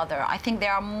on the other. I think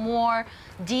there are more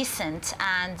decent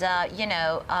and, you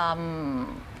know,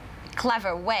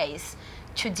 clever ways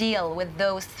to deal with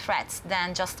those threats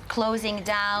than just closing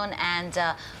down and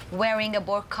wearing a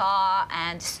burqa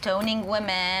and stoning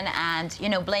women and, you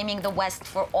know, blaming the West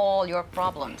for all your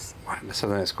problems. Right, let's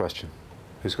have the next question.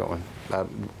 Who's got one?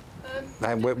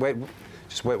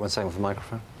 Just wait 1 second for the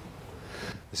microphone.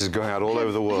 This is going out all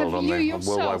over the world on the World Wide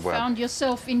Web. Have you yourself found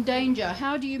yourself in danger?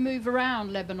 How do you move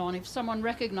around Lebanon if someone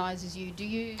recognises you?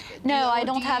 No, I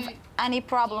don't have any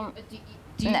problem.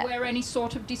 Do you wear any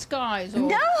sort of disguise? Or?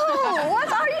 No!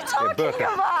 What are you talking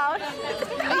about?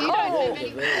 You don't have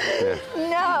any...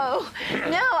 No,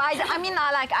 no. I mean,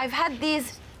 I've had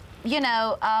these, you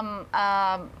know,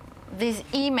 these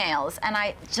emails, and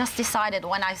I just decided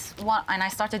when I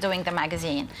started doing the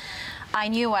magazine, I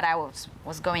knew what I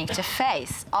was going to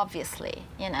face, obviously,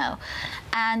 you know,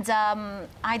 and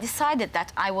I decided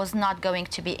that I was not going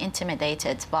to be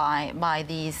intimidated by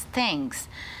these things.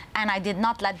 And I did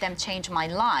not let them change my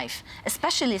life,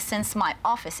 especially since my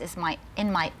office is in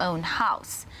my own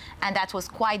house. And that was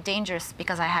quite dangerous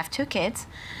because I have 2 kids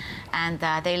and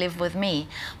they live with me.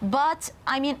 But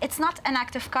I mean, it's not an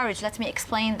act of courage. Let me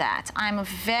explain that.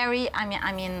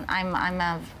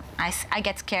 I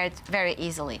get scared very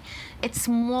easily. It's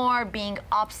more being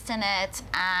obstinate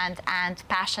and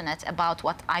passionate about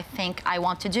what I think I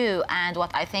want to do and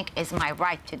what I think is my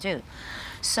right to do.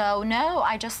 So no,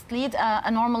 I just lead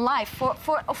a normal life.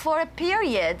 For a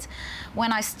period,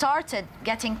 when I started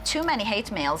getting too many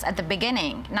hate mails at the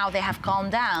beginning, now they have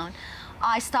calmed down,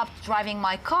 I stopped driving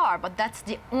my car, but that's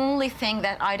the only thing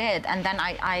that I did. And then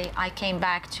I came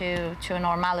back to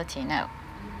normality. No.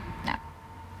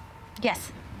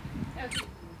 Yes.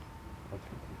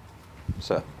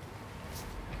 Sir.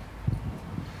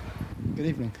 Good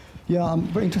evening. Yeah, I'm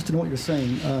very interested in what you're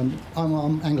saying.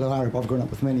 I'm Anglo-Arab. I've grown up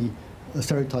with many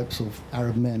stereotypes of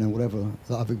Arab men and whatever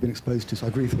that I've been exposed to, so I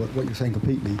agree with what you're saying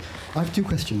completely. I have 2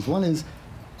 questions. One is,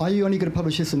 are you only going to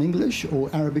publish this in English or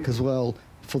Arabic as well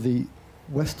for the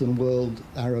Western world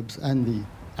Arabs and the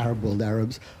Arab world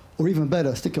Arabs? Or even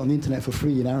better, stick it on the internet for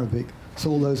free in Arabic, so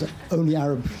all those only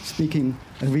Arab-speaking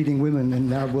and reading women in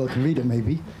the Arab world can read it,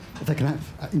 maybe, if they can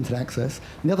have internet access.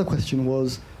 And the other question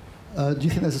was, do you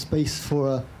think there's a space for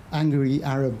a angry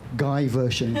Arab guy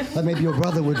version that maybe your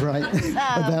brother would write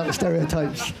about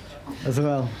stereotypes as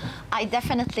well? I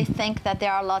definitely think that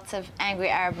there are lots of angry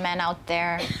Arab men out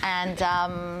there, and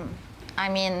I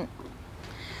mean,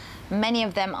 many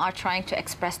of them are trying to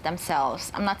express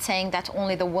themselves. I'm not saying that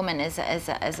only the woman is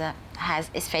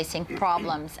facing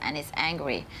problems and is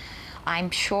angry.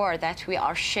 I'm sure that we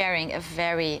are sharing a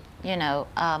very, you know,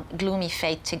 gloomy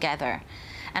fate together.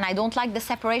 And I don't like the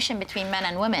separation between men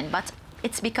and women, but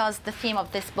it's because the theme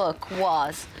of this book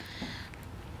was,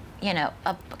 you know,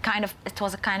 it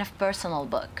was a kind of personal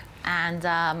book. And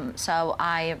so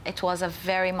it was a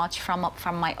very much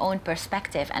from my own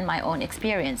perspective and my own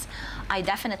experience. I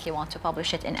definitely want to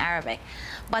publish it in Arabic,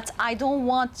 but I don't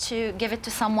want to give it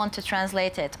to someone to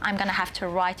translate it. I'm going to have to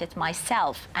write it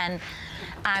myself, and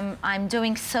I'm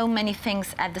doing so many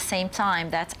things at the same time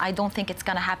that I don't think it's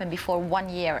going to happen before 1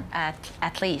 year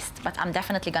at least, but I'm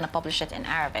definitely going to publish it in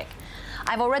Arabic.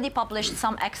 I've already published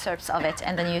some excerpts of it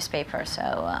in the newspaper, so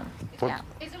yeah.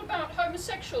 Is it about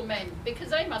homosexual men? Because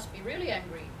they must be really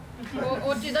angry.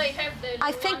 or do they have their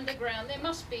little underground? There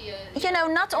must be a... You know,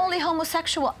 not only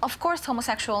homosexual, of course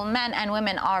homosexual men and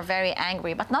women are very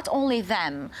angry, but not only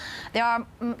them. There are,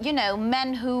 you know,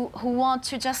 men who want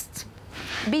to just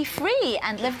be free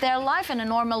and live their life in a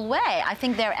normal way. I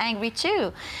think they're angry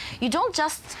too. You don't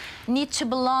just need to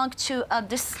belong to a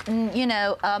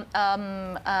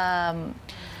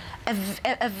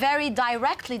very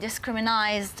directly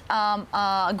discriminated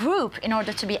group in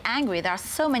order to be angry. There are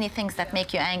so many things that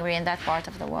make you angry in that part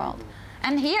of the world.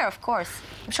 And here, of course.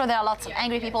 I'm sure there are lots of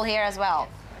angry people here as well.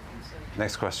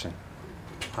 Next question.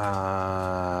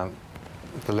 The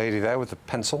lady there with the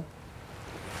pencil,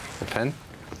 the pen.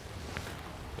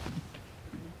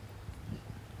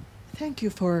 Thank you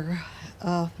for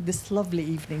this lovely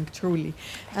evening, truly.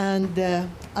 And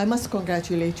I must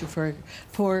congratulate you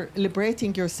for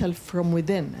liberating yourself from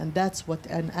within. And that's what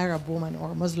an Arab woman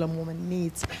or Muslim woman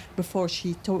needs before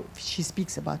she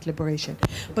speaks about liberation.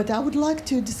 But I would like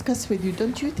to discuss with you,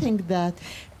 don't you think that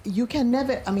you can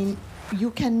never, you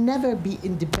can never be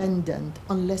independent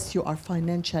unless you are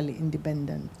financially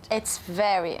independent? It's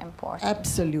very important.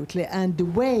 Absolutely. And the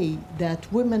way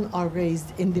that women are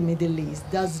raised in the Middle East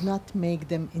does not make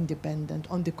them independent.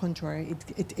 On the contrary,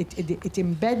 it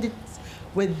embeds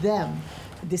with them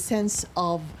the sense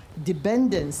of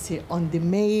dependency on the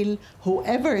male,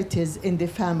 whoever it is in the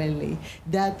family,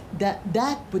 that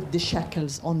put the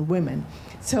shackles on women.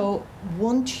 So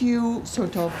won't you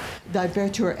sort of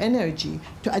divert your energy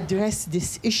to address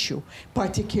this issue,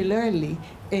 particularly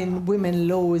in women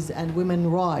laws and women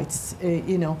rights,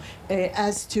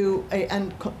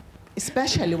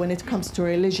 especially when it comes to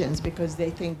religions, because they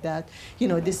think that,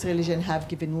 this religion have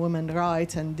given women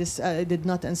rights and this did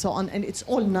not, and so on, and it's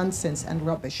all nonsense and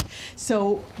rubbish.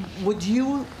 So would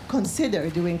you consider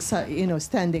doing,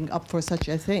 standing up for such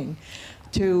a thing?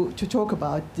 To talk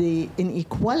about the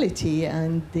inequality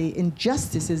and the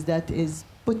injustices that is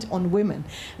put on women.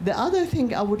 The other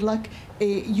thing I would like,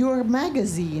 your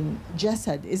magazine,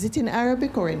 Jasad, is it in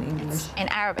Arabic or in English? In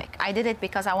Arabic. I did it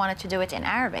because I wanted to do it in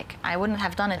Arabic. I wouldn't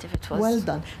have done it if it was... Well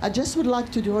done. I just would like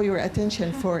to draw your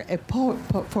attention for a poem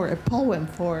for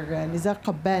Nizar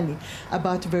Qabbani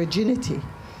about virginity.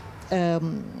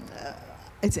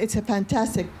 It's a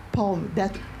fantastic poem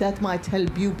that might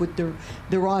help you put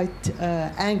the right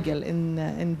angle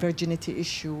in virginity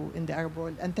issue in the Arab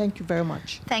world. And thank you very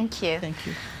much. Thank you. Thank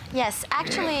you. Yes,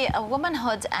 actually,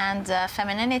 womanhood and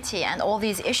femininity and all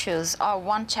these issues are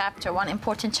one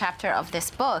important chapter of this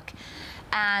book.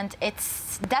 And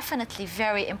it's definitely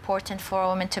very important for a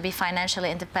woman to be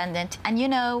financially independent. And you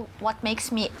know what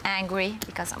makes me angry?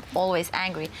 Because I'm always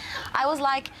angry. I was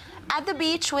like at the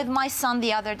beach with my son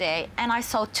the other day, and I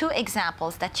saw two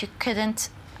examples that you couldn't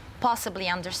possibly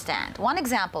understand. One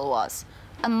example was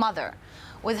a mother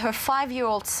with her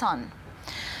 5-year-old son.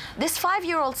 This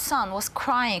 5-year-old son was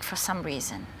crying for some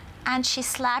reason. And she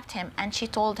slapped him and she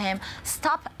told him,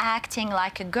 "Stop acting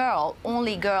like a girl,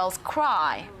 only girls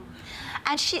cry."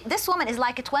 And this woman is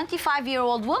like a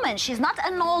 25-year-old woman. She's not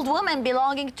an old woman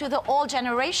belonging to the old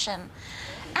generation.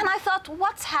 And I thought,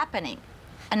 what's happening?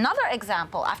 Another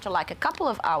example, after like a couple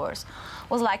of hours,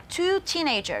 was like two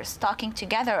teenagers talking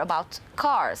together about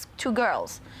cars, two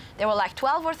girls. They were like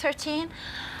 12 or 13.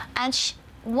 And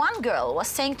one girl was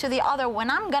saying to the other, "When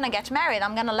I'm going to get married,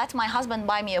 I'm going to let my husband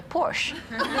buy me a Porsche."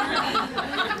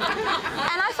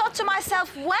 And I thought to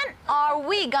myself, when are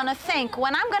we going to think,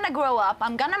 when I'm going to grow up,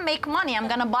 I'm going to make money, I'm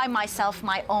going to buy myself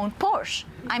my own Porsche?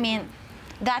 I mean,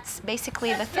 that's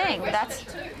basically the thing. That's,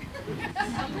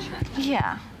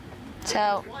 yeah.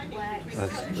 So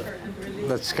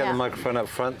let's get the microphone up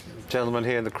front. Gentleman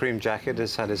here in the cream jacket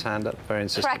has had his hand up very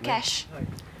insistently. Prakash.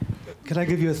 Can I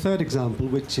give you a third example,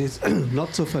 which is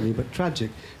not so funny, but tragic?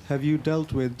 Have you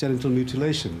dealt with genital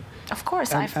mutilation? Of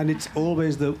course. And it's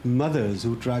always the mothers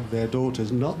who drag their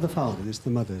daughters, not the fathers, it's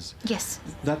the mothers. Yes.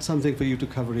 That's something for you to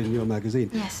cover in your magazine.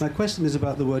 Yes. My question is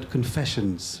about the word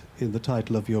confessions in the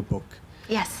title of your book.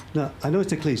 Yes. Now, I know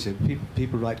it's a cliche,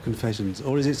 people write confessions,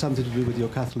 or is it something to do with your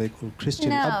Catholic or Christian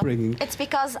upbringing? It's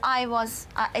because I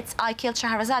killed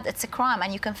Scheherazade. It's a crime,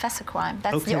 and you confess a crime.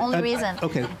 That's the only reason.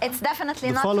 Okay. It's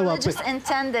definitely not religious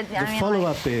intended. The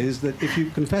follow-up is that if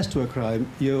you confess to a crime,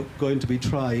 you're going to be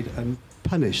tried and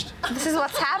punished. This is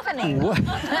what's happening.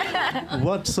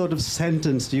 What sort of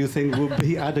sentence do you think would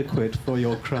be adequate for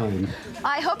your crime?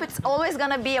 I hope it's always going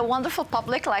to be a wonderful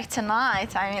public like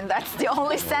tonight. I mean, that's the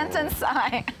only sentence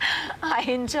I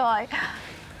enjoy.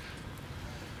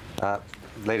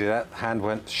 Lady, that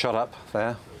hand shot up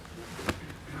there.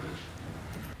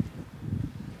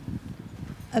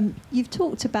 You've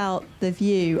talked about the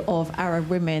view of Arab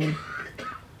women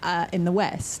in the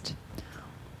West.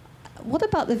 What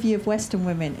about the view of Western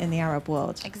women in the Arab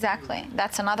world? Exactly.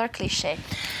 That's another cliche.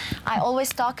 I always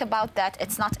talk about that.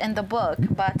 It's not in the book,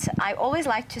 but I always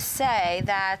like to say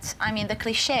that, I mean, the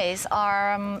cliches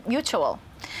are mutual.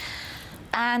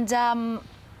 And,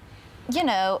 you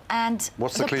know, and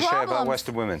what's the cliche about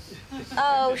Western women?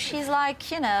 Oh, she's like,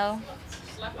 you know,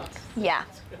 yeah,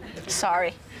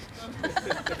 sorry.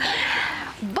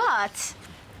 But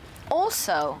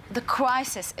also, the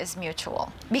crisis is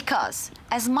mutual, because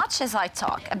as much as I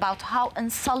talk about how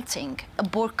insulting a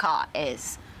burqa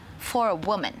is for a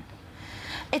woman,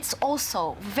 it's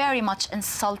also very much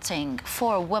insulting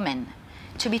for a woman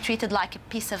to be treated like a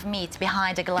piece of meat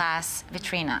behind a glass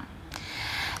vitrina.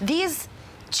 These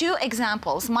two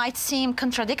examples might seem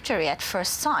contradictory at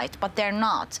first sight, but they're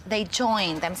not. They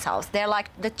join themselves. They're like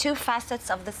the two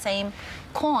facets of the same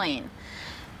coin.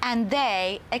 And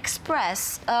they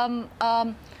express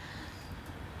a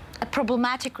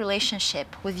problematic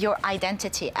relationship with your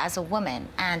identity as a woman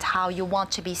and how you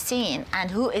want to be seen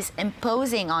and who is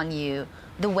imposing on you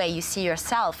the way you see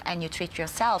yourself and you treat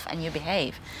yourself and you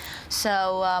behave.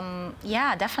 So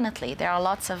yeah, definitely there are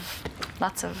lots of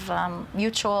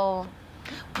mutual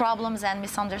problems and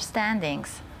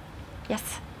misunderstandings.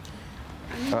 Yes.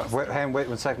 Wait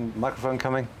 1 second. Microphone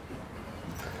coming.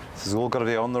 This has all got to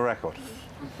be on the record.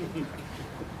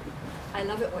 I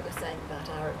love it what you're saying about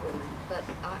Arab women, but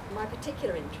my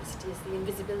particular interest is the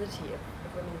invisibility of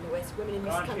women in the West, women in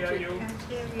this country. Can't hear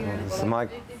you. Is the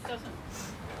mic? It doesn't.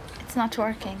 It's not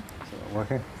working. Is it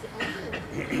working?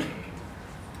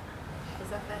 Is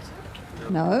that better?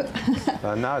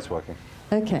 No. Now it's working.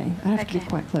 Okay, I have to be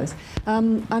quite close.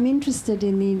 I'm interested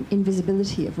in the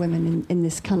invisibility of women in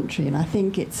this country, and I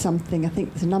think it's something, I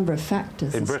think there's a number of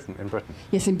factors. In Britain?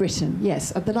 Yes, in Britain,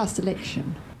 yes. At the last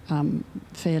election,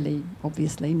 fairly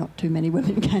obviously, not too many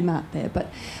women came out there, but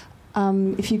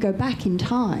if you go back in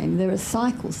time, there are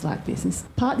cycles like this, and it's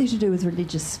partly to do with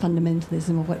religious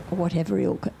fundamentalism or whatever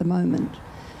ilk at the moment,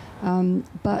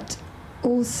 but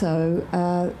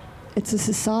also it's a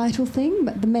societal thing,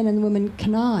 but the men and the women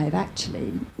connive,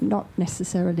 actually, not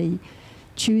necessarily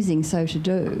choosing so to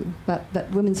do, but that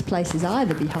women's place is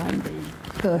either behind the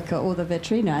burqa or the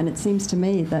vitrina, and it seems to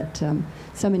me that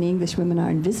so many English women are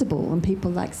invisible, and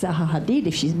people like Zaha Hadid,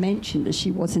 if she's mentioned as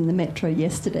she was in the metro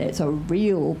yesterday, it's a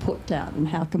real put-down and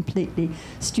how completely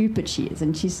stupid she is,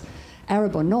 and she's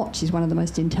Arab or not, she's one of the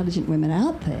most intelligent women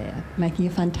out there, making a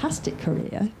fantastic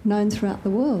career, known throughout the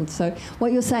world. So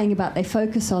what you're saying about they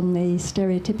focus on the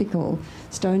stereotypical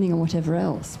stoning or whatever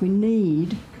else, we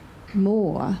need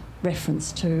more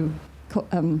reference to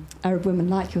Arab women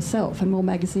like yourself and more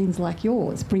magazines like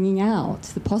yours, bringing out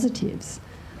the positives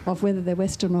of whether they're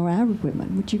Western or Arab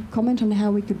women. Would you comment on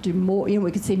how we could do more,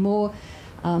 we could see more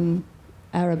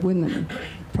Arab women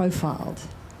profiled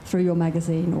through your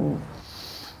magazine or...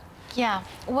 Yeah,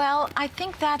 well, I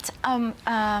think that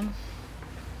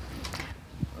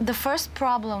the first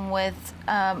problem with,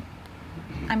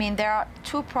 there are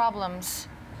two problems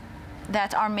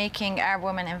that are making Arab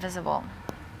women invisible.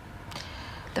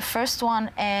 The first one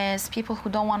is people who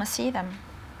don't want to see them,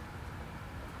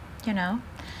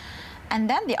 And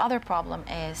then the other problem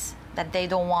is that they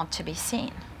don't want to be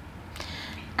seen.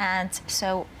 And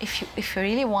so if you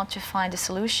really want to find a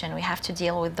solution, we have to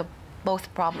deal with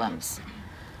both problems.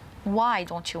 Why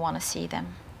don't you want to see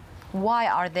them? Why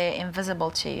are they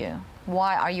invisible to you?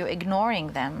 Why are you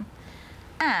ignoring them?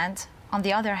 And on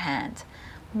the other hand,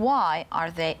 why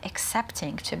are they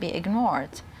accepting to be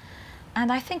ignored?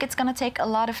 And I think it's going to take a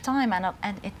lot of time,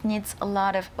 and it needs a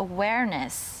lot of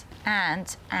awareness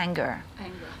and anger.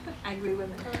 Angry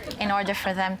women. In order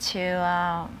for them to,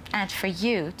 and for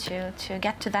you to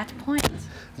get to that point.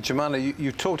 Joumana,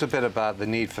 you talked a bit about the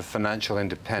need for financial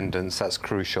independence. That's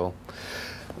crucial.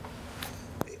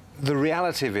 The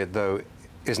reality of it, though,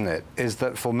 isn't it, is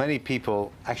that for many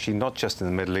people, actually not just in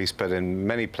the Middle East, but in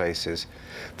many places,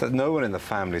 that no one in the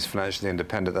family is financially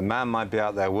independent. The man might be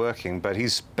out there working, but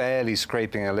he's barely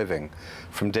scraping a living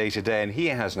from day to day, and he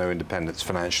has no independence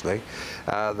financially.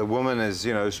 The woman is,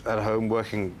 at home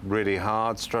working really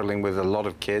hard, struggling with a lot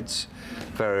of kids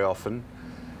very often.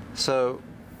 So,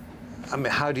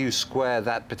 how do you square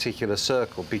that particular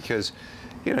circle? Because,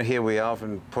 here we are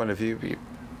from the point of view,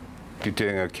 you're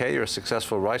doing okay, you're a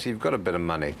successful writer, you've got a bit of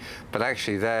money. But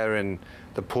actually there in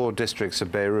the poor districts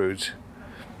of Beirut,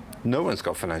 no one's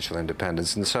got financial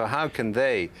independence. And so how can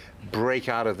they break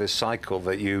out of this cycle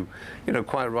that you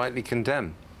quite rightly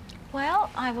condemn?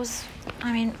 Well,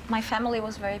 my family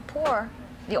was very poor.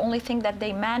 The only thing that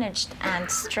they managed and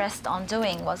stressed on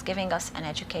doing was giving us an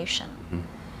education.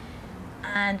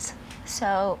 And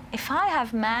so if I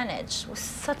have managed with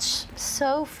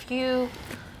so few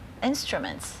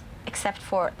instruments, except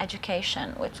for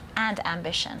education and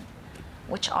ambition,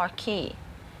 which are key,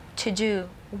 to do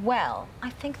well, I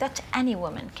think that any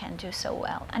woman can do so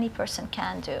well. Any person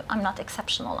can do. I'm not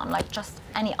exceptional. I'm like just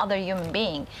any other human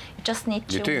being. You just need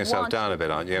to. You're doing yourself down a bit,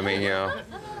 aren't you?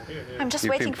 I'm just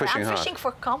waiting for. I'm fishing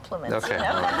for compliments. Okay.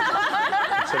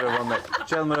 Consider one minute.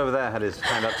 Gentleman over there had his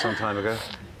hand up some time ago.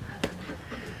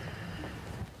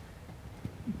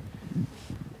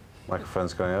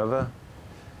 Microphone's going over.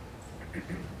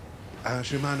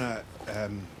 Joumana,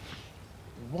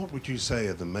 what would you say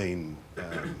are the main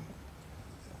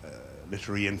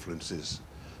literary influences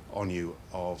on you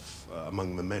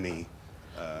among the many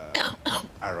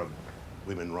Arab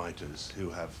women writers who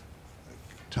have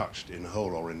touched in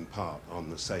whole or in part on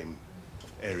the same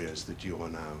areas that you are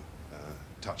now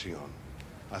touching on.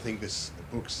 I think this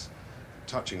book's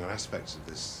touching on aspects of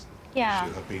this issue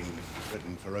have been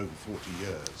written for over 40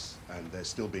 years, and they're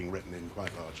still being written in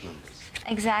quite large numbers.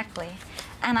 Exactly.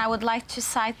 And I would like to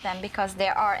cite them because they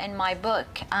are in my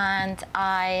book. And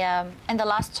I, in the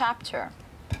last chapter,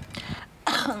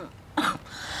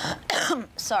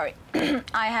 sorry,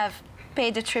 I have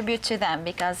paid a tribute to them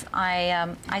because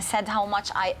I said how much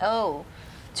I owe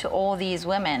to all these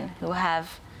women who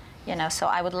have, you know, so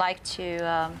I would like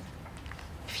to,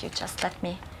 if you just let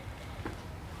me.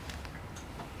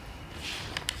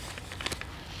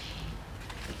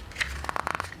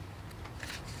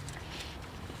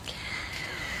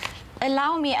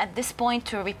 Allow me at this point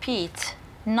to repeat,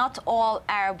 not all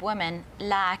Arab women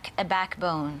lack a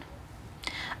backbone.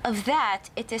 Of that,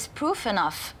 it is proof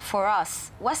enough for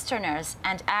us, Westerners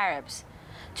and Arabs,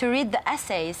 to read the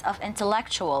essays of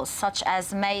intellectuals such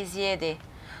as May Ziedi,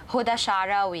 Huda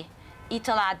Sha'rawi,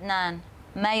 Ital Adnan,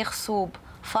 May Khsoub,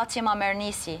 Fatima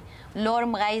Mernisi,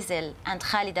 Lorm Ghaizel, and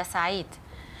Khalida Saeed,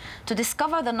 to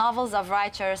discover the novels of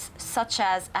writers such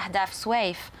as Ahdaf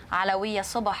Swaif, Alawiya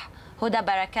Subh, Huda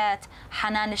Barakat,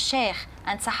 Hanan al-Sheikh,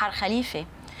 and Sahar Khalifi,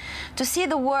 to see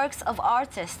the works of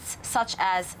artists such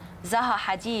as Zaha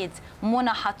Hadid,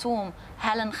 Mona Hatoum,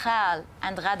 Helen Khal,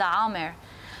 and Ghada Amir,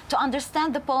 to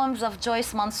understand the poems of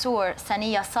Joyce Mansour,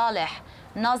 Saniya Saleh,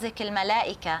 Nazik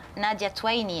al-Malaika, Nadia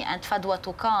Twaini, and Fadwa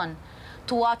Tukan,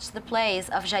 to watch the plays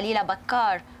of Jalila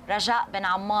Bakkar, Raja bin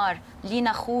Ammar,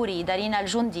 Lina Khouri, Darina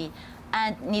al-Jundi,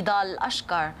 and Nidal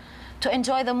al-Ashkar, to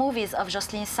enjoy the movies of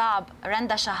Jocelyn Saab,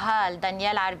 Randa Shahal,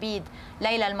 Danielle Arbid,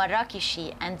 Layla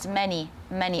al-Marrakeshi, and many,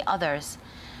 many others.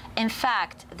 In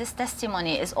fact, this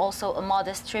testimony is also a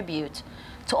modest tribute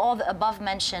to all the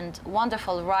above-mentioned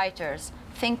wonderful writers,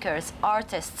 thinkers,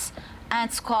 artists,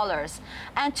 and scholars,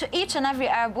 and to each and every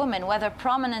Arab woman, whether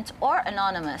prominent or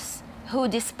anonymous, who,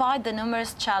 despite the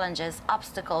numerous challenges,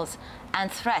 obstacles,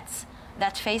 and threats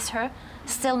that face her,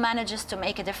 still manages to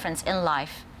make a difference in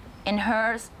life, in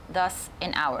hers, thus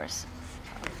in ours.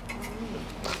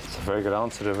 It's a very good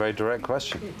answer to a very direct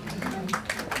question.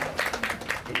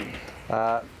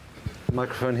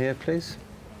 Microphone here, please.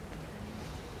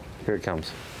 Here it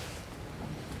comes.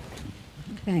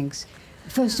 Thanks.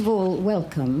 First of all,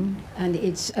 welcome, and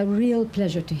it's a real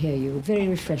pleasure to hear you. Very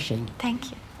refreshing.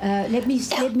 Thank you. Let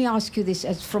me ask you this,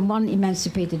 as from one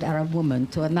emancipated Arab woman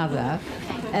to another.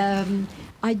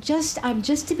 I'm just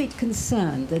a bit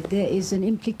concerned that there is an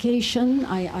implication,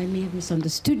 I may have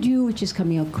misunderstood you, which is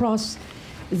coming across,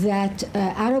 that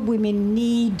Arab women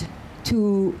need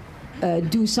to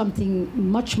do something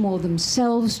much more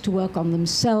themselves, to work on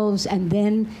themselves, and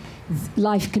then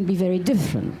life can be very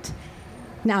different.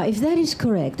 Now, if that is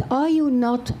correct, are you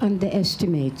not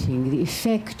underestimating the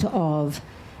effect of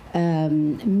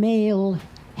male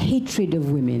hatred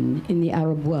of women in the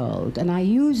Arab world? And I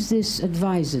use this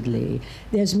advisedly.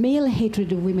 There's male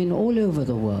hatred of women all over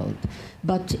the world,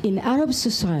 but in Arab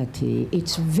society,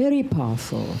 it's very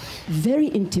powerful, very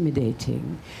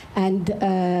intimidating, and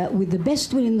with the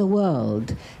best will in the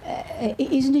world,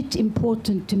 isn't it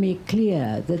important to make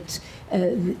clear that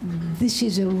this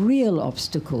is a real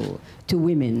obstacle to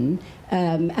women,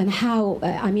 and how,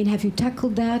 I mean, have you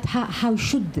tackled that? How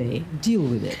should they deal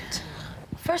with it?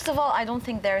 First of all, I don't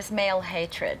think there is male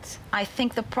hatred. I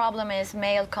think the problem is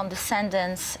male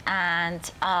condescendence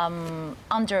and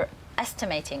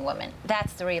underestimating women.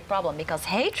 That's the real problem, because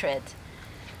hatred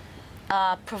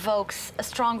provokes a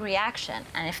strong reaction.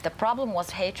 And if the problem was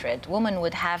hatred, women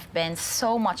would have been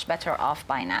so much better off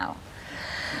by now.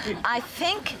 I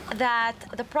think that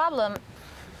the problem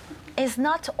is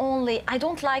not only, I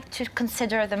don't like to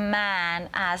consider the man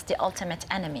as the ultimate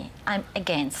enemy. I'm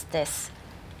against this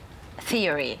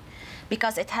theory,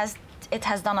 because it has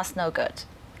done us no good.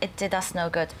 It did us no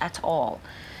good at all.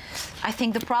 I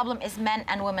think the problem is men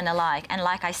and women alike, and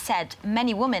like I said,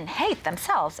 many women hate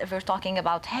themselves, if we're talking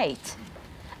about hate,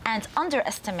 and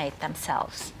underestimate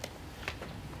themselves,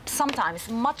 sometimes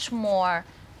much more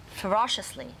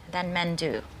ferociously than men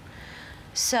do.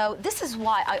 So this is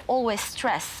why I always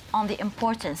stress on the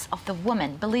importance of the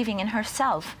woman believing in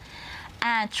herself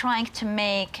and trying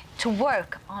to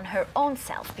work on her own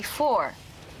self before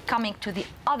coming to the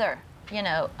other,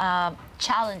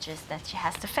 challenges that she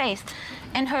has to face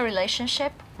in her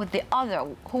relationship with the other,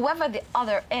 whoever the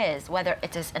other is, whether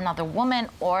it is another woman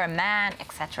or a man,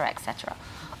 etc., etc.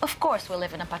 Of course, we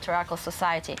live in a patriarchal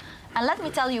society. And let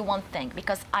me tell you one thing,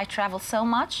 because I travel so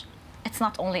much, it's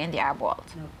not only in the Arab world.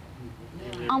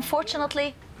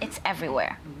 Unfortunately, it's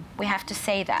everywhere. We have to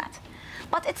say that.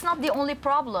 But it's not the only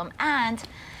problem, and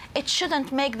it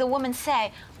shouldn't make the woman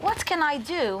say, what can I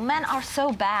do? Men are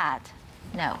so bad.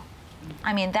 No.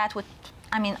 I mean,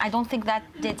 I don't think that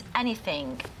did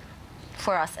anything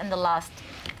for us in the last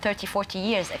 30, 40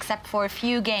 years, except for a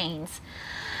few gains.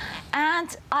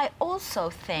 And I also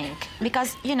think,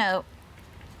 because, you know,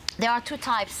 there are two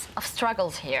types of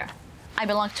struggles here. I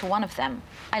belong to one of them.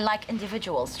 I like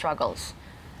individual struggles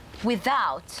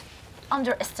without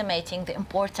underestimating the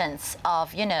importance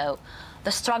of, you know,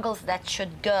 the struggles that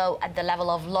should go at the level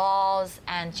of laws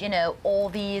and, you know, all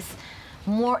these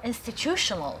more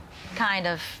institutional kind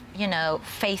of, you know,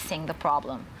 facing the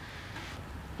problem.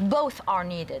 Both are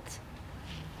needed.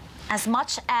 As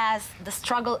much as the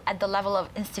struggle at the level of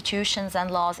institutions and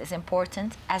laws is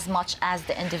important, as much as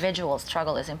the individual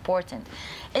struggle is important.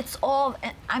 It's all,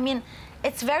 I mean,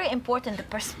 it's very important, the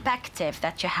perspective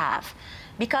that you have.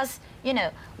 Because, you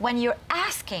know, when you're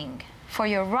asking for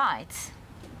your rights,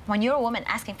 when you're a woman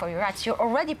asking for your rights, you're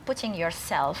already putting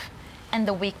yourself in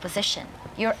the weak position.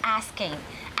 You're asking,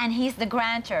 and he's the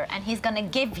grantor, and he's gonna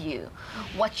give you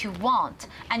what you want,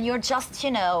 and you're just,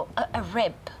 you know, a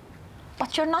rib.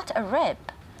 But you're not a rib.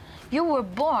 You were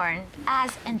born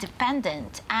as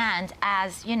independent and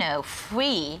as, you know,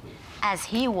 free as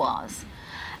he was.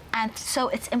 And so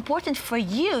it's important for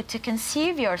you to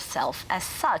conceive yourself as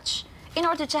such in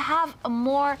order to have a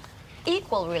more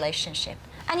equal relationship.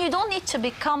 And you don't need to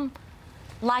become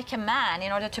like a man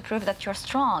in order to prove that you're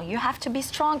strong. You have to be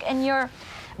strong in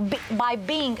by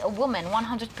being a woman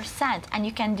 100%, and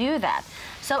you can do that.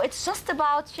 So it's just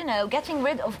about, you know, getting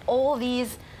rid of all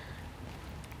these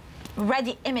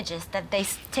ready images that they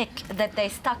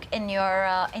stuck in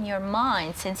your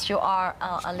mind since you are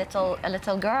a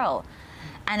little girl.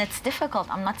 And it's difficult.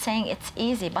 I'm not saying it's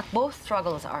easy, but both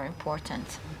struggles are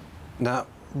important. Now,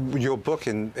 your book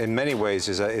in many ways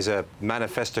is a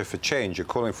manifesto for change. You're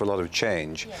calling for a lot of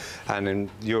change. Yes. And in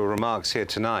your remarks here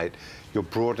tonight, you're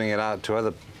broadening it out to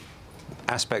other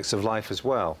aspects of life as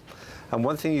well. And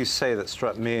one thing you say that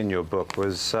struck me in your book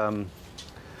was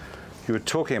you were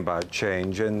talking about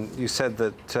change, and you said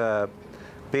that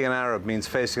being an Arab means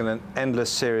facing an endless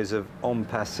series of en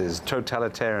passes,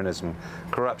 totalitarianism,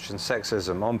 corruption,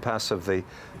 sexism, en passe of the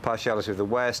partiality of the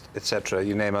West, etc.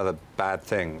 You name other bad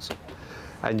things.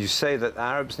 And you say that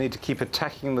Arabs need to keep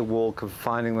attacking the wall,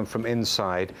 confining them from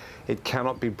inside. It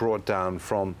cannot be brought down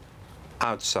from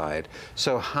outside.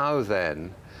 So how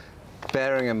then,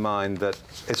 bearing in mind that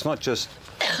it's not just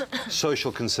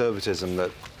social conservatism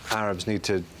that Arabs need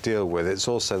to deal with, it's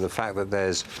also the fact that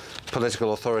there's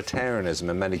political authoritarianism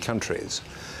in many countries.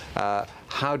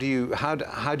 How do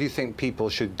you think people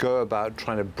should go about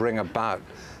trying to bring about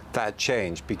that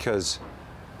change? Because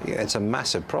it's a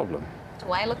massive problem.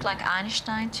 Do I look like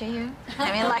Einstein to you?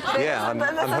 I mean, like, this, yeah, I'm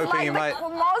hoping like you might. The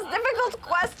most difficult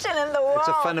question in the world. It's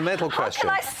a fundamental question.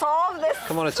 How can I solve this?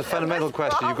 Come on, it's a fundamental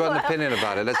question. You've got an opinion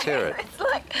about it. Let's hear it. It's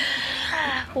like,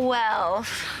 well,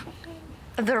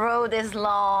 the road is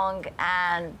long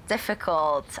and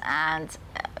difficult and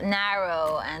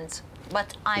narrow,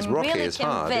 but I'm really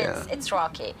convinced it's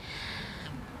rocky.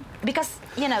 Because,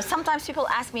 you know, sometimes people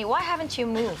ask me, why haven't you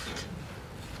moved?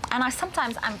 And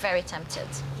sometimes I'm very tempted,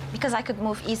 because I could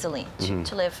move easily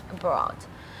to live abroad.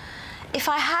 If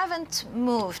I haven't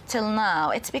moved till now,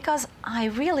 it's because I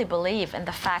really believe in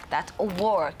the fact that a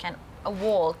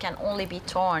wall can only be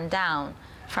torn down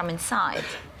from inside.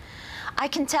 I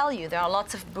can tell you there are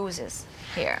lots of bruises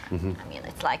here. I mean,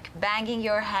 it's like banging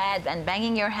your head and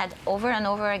banging your head over and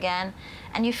over again,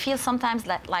 and you feel sometimes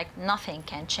that like nothing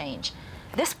can change.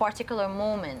 This particular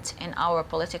moment in our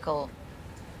political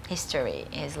history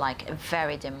is like a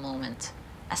very dim moment,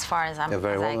 as far as I'm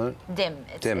dim.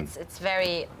 It's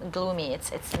very gloomy.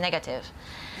 It's negative.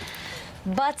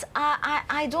 But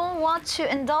I don't want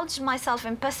to indulge myself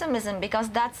in pessimism, because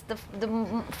that's the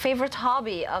favorite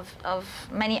hobby of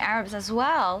many Arabs as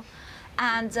well.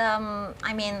 And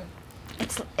I mean,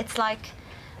 it's like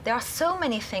there are so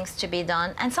many things to be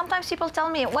done. And sometimes people tell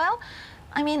me, well,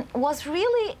 I mean, was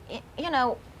really, you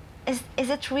know, is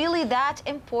it really that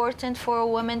important for a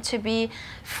woman to be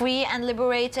free and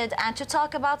liberated and to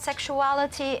talk about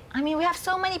sexuality? I mean, we have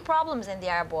so many problems in the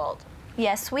Arab world.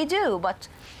 Yes, we do, but,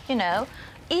 you know,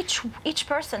 each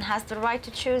person has the right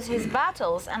to choose his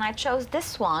battles, and I chose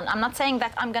this one. I'm not saying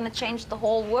that I'm going to change the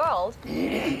whole world.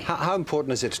 How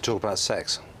important is it to talk about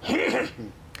sex?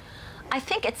 I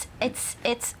think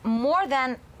it's more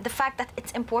than the fact that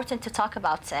it's important to talk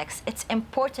about sex. It's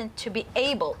important to be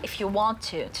able, if you want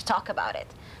to talk about it.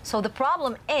 So the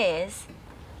problem is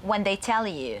when they tell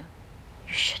you,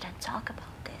 you shouldn't talk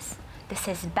about this. This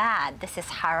is bad. This is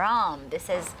haram. This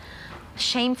is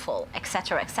shameful,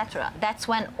 etc., etc. That's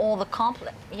when all the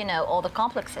all the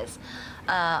complexes,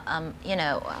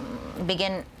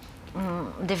 begin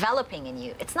developing in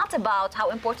you. It's not about how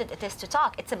important it is to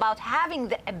talk. It's about having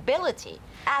the ability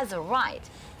as a right,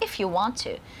 if you want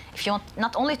to. If you want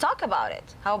not only talk about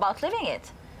it, how about living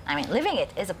it? I mean, living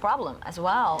it is a problem as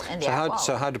well in the world.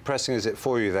 So how depressing is it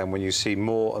for you then when you see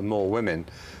more and more women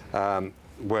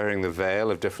wearing the veil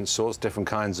of different sorts, different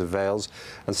kinds of veils,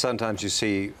 and sometimes you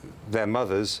see their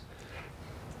mothers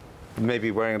maybe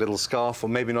wearing a little scarf, or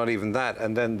maybe not even that,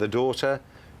 and then the daughter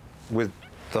with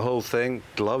the whole thing,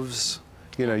 gloves,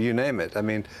 you know, you name it. I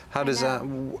mean, how does that,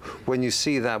 when you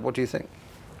see that, what do you think?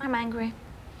 I'm angry.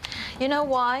 You know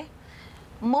why?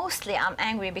 Mostly I'm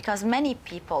angry because many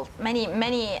people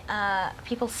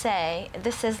say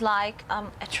this is like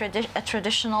a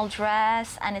traditional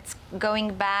dress, and it's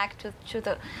going back to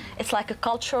the, it's like a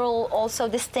cultural also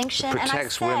distinction. It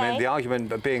protects women, the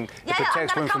argument of being, it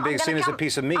protects women from being seen as a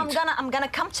piece of meat. I'm gonna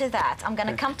come to that. I'm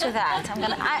gonna come to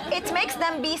that. It makes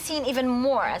them be seen even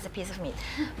more as a piece of meat.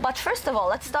 But first of all,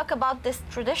 let's talk about this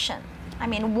tradition. I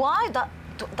mean, why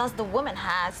does the woman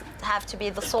have to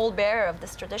be the sole bearer of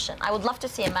this tradition? I would love to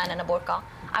see a man in a burqa.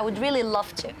 I would really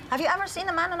love to. Have you ever seen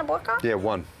a man in a burqa? Yeah,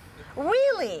 one.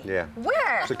 Really? Yeah.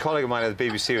 Where? It's a colleague of mine at the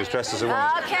BBC who was dressed as a woman.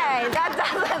 Okay,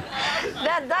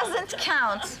 that doesn't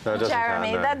count, No, it doesn't Jeremy.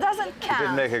 count, no. That doesn't count. It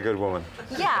didn't make a good woman.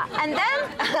 Yeah, and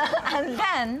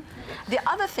then the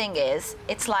other thing is,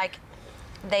 it's like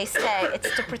they say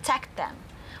it's to protect them.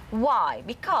 Why?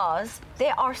 Because they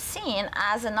are seen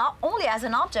as only as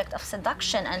an object of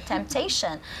seduction and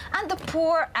temptation. And the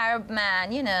poor Arab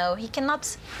man, you know, he cannot,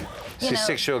 See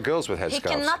 6-year-old girls with headscarves. he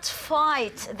cannot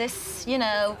fight this, you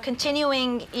know,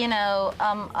 continuing, you know,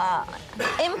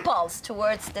 impulse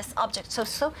towards this object.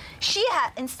 So she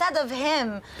had, instead of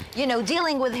him, you know,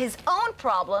 dealing with his own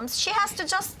problems, she has to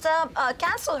just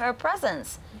cancel her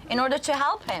presence in order to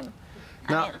help him.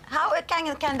 Now, I mean, how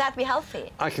can that be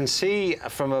healthy? I can see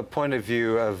from a point of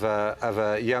view of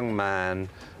a young man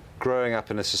growing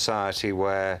up in a society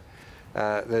where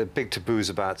there are big taboos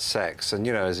about sex, and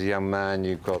you know, as a young man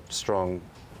you've got strong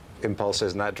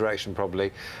impulses in that direction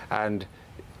probably, and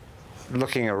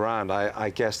looking around I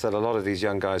guess that a lot of these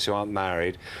young guys who aren't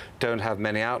married don't have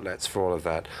many outlets for all of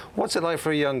that. What's it like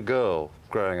for a young girl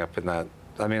growing up in that?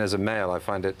 I mean, as a male I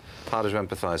find it harder to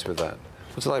empathize with that.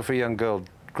 What's it like for a young girl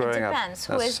growing up? It depends.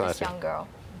 Who is this young girl?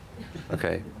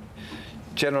 Okay.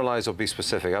 Generalize or be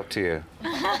specific, up to you.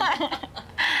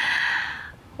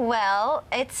 Well,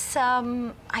 it's,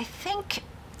 I think,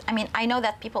 I mean, I know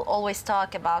that people always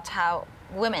talk about how,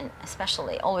 women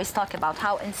especially, always talk about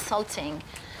how insulting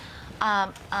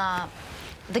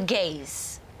the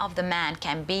gaze of the man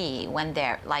can be when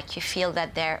they're, like, you feel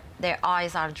that their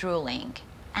eyes are drooling.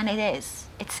 And it is.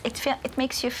 It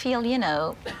makes you feel, you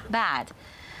know, bad.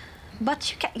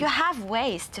 But you have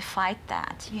ways to fight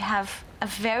that. You have a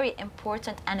very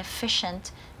important and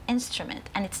efficient instrument,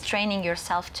 and it's training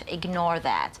yourself to ignore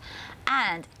that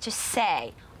and to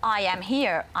say, I am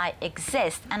here, I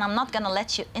exist, and I'm not going to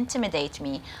let you intimidate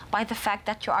me by the fact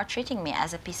that you are treating me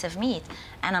as a piece of meat,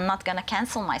 and I'm not going to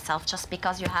cancel myself just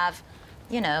because you have,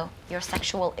 you know, your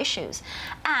sexual issues.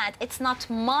 And it's not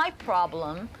my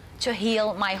problem to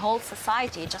heal my whole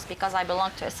society just because I belong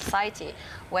to a society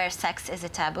where sex is a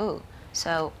taboo.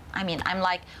 So, I mean, I'm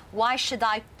like, why should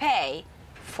I pay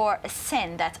for a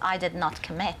sin that I did not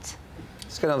commit?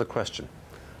 Let's get another question.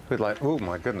 Who'd like, oh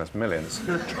my goodness, millions.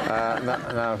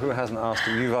 Now, who hasn't asked?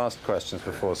 You've asked questions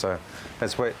before, so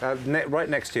let's wait. Right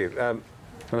next to you.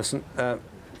 Listen.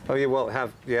 Oh, yeah,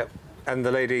 well, yeah. And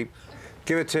the lady,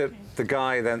 give it to the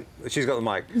guy, then, she's got the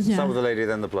mic. Yeah. Start with the lady,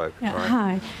 then the bloke. Yeah, right.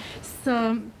 Hi.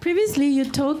 So previously you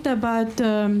talked about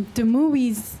the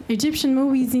movies, Egyptian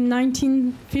movies in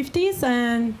 1950s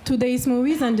and today's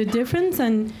movies and the difference,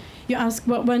 and you asked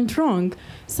what went wrong.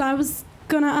 So I was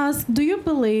gonna ask, do you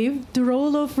believe the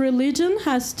role of religion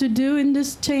has to do in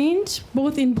this change,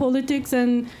 both in politics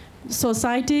and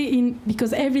society,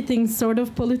 because everything's sort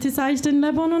of politicized in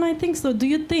Lebanon, I think. So do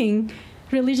you think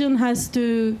religion has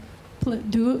to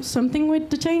do something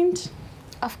with the change?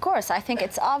 Of course, I think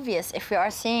it's obvious. If we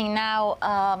are seeing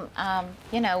now,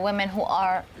 you know, women who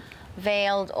are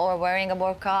veiled or wearing a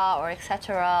burqa or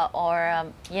etc.,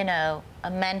 or you know,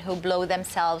 men who blow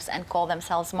themselves and call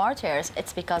themselves martyrs,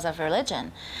 it's because of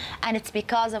religion. And it's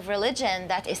because of religion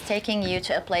that is taking you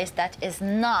to a place that is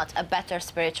not a better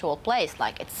spiritual place,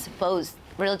 like it's supposed,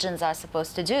 religions are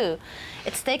supposed to do.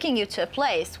 It's taking you to a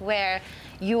place where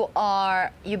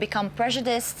you become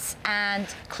prejudiced and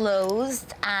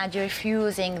closed, and you're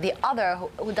refusing the other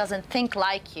who doesn't think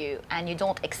like you, and you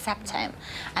don't accept him.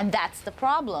 And that's the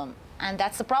problem. And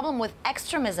that's the problem with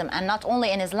extremism, and not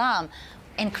only in Islam,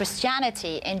 in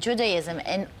Christianity, in Judaism,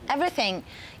 in everything.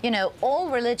 You know, all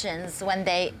religions, when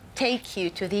they take you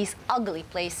to these ugly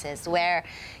places where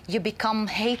you become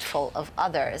hateful of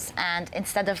others, and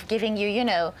instead of giving you, you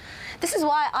know, this is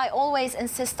why I always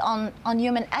insist on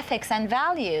human ethics and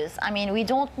values. I mean, we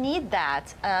don't need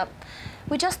that.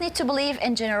 We just need to believe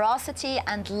in generosity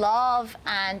and love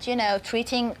and, you know,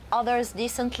 treating others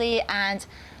decently and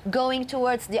going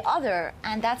towards the other,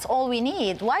 and that's all we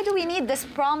need. Why do we need this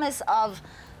promise of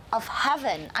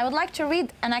heaven? I would like to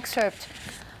read an excerpt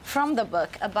from the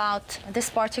book about this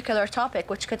particular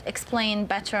topic, which could explain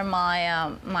better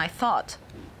my, my thought.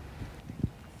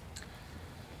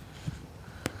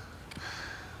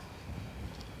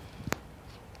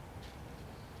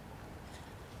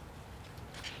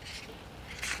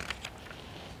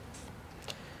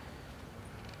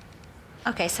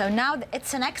 Okay, so now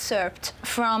it's an excerpt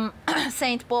from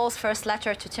St. Paul's first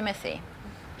letter to Timothy.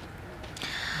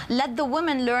 Let the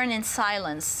woman learn in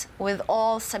silence with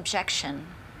all subjection.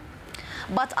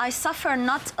 But I suffer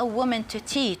not a woman to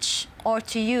teach or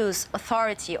to use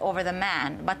authority over the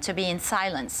man, but to be in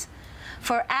silence.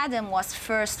 For Adam was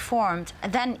first formed,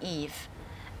 then Eve.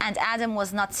 And Adam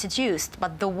was not seduced,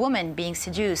 but the woman being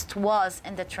seduced was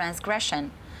in the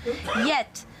transgression.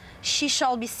 Yet she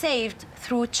shall be saved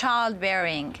through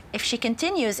childbearing, if she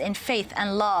continues in faith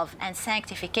and love and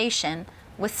sanctification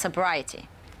with sobriety.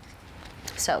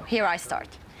 So here I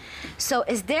start. So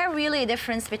is there really a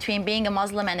difference between being a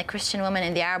Muslim and a Christian woman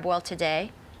in the Arab world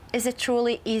today? Is it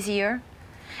truly easier?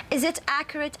 Is it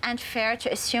accurate and fair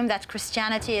to assume that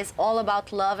Christianity is all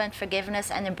about love and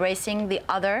forgiveness and embracing the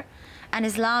other, and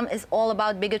Islam is all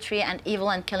about bigotry and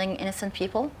evil and killing innocent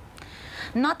people?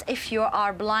 Not if you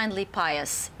are blindly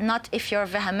pious, not if you're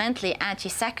vehemently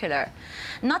anti-secular,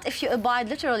 not if you abide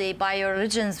literally by your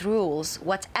religion's rules,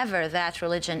 whatever that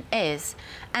religion is,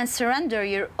 and surrender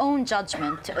your own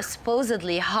judgment to a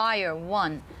supposedly higher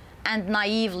one and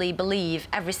naively believe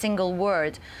every single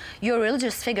word your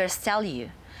religious figures tell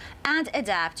you, and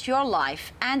adapt your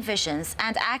life and visions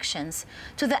and actions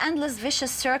to the endless vicious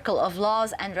circle of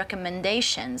laws and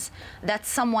recommendations that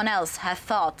someone else has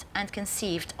thought and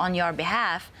conceived on your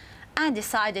behalf and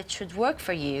decided should work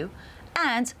for you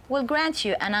and will grant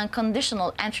you an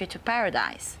unconditional entry to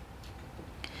paradise.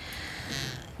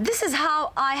 This is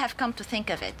how I have come to think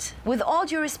of it, with all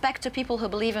due respect to people who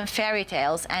believe in fairy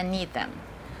tales and need them.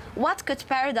 What could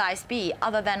paradise be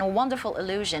other than a wonderful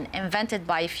illusion invented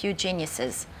by a few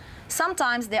geniuses?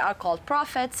 Sometimes they are called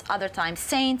prophets, other times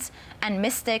saints and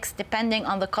mystics, depending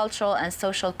on the cultural and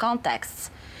social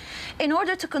contexts, in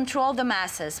order to control the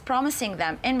masses, promising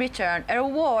them in return a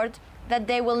reward that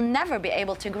they will never be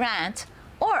able to grant,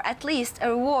 or at least a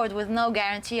reward with no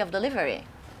guarantee of delivery.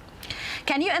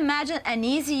 Can you imagine an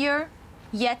easier,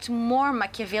 yet more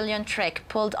Machiavellian trick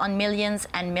pulled on millions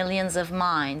and millions of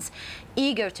minds,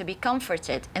 eager to be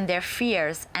comforted in their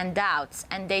fears and doubts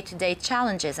and day-to-day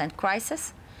challenges and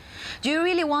crises? Do you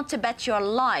really want to bet your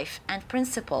life and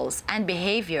principles and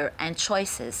behavior and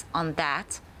choices on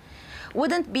that?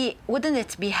 Wouldn't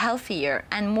it be healthier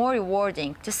and more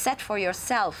rewarding to set for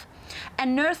yourself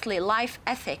an earthly life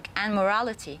ethic and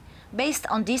morality based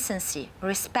on decency,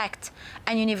 respect,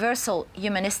 and universal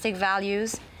humanistic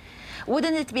values?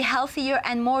 Wouldn't it be healthier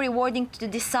and more rewarding to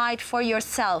decide for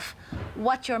yourself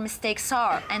what your mistakes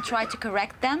are and try to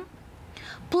correct them?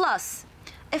 Plus,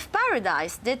 if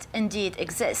paradise did indeed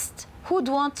exist, who'd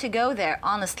want to go there,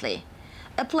 honestly?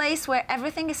 A place where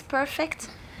everything is perfect?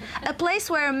 A place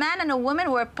where a man and a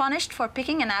woman were punished for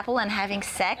picking an apple and having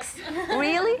sex?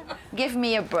 Really? Give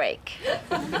me a break.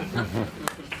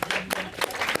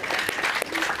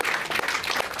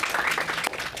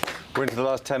 We're into the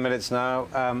last 10 minutes now.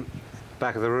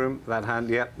 Back of the room, that hand,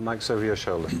 yep, mic's over your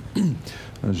shoulder.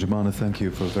 Joumana, thank you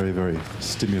for a very, very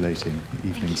stimulating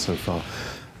evening so far.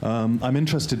 I'm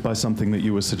interested by something that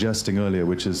you were suggesting earlier,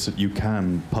 which is that you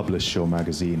can publish your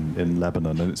magazine in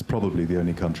Lebanon, and it's probably the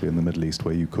only country in the Middle East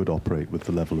where you could operate with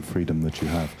the level of freedom that you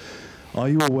have. Are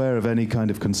you aware of any kind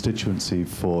of constituency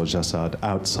for Jasad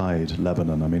outside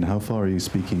Lebanon? I mean, how far are you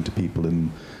speaking to people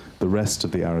in the rest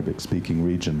of the Arabic-speaking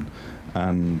region?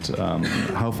 And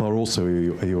how far also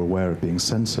are you aware of being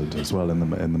censored as well in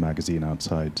the magazine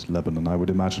outside Lebanon? I would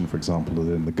imagine, for example,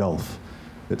 that in the Gulf,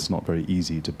 it's not very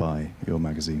easy to buy your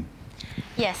magazine.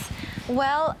 Yes.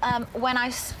 Well, when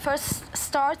I first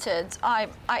started,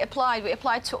 we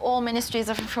applied to all ministries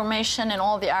of information in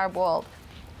all the Arab world.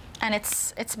 And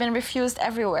it's been refused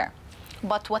everywhere.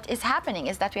 But what is happening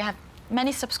is that we have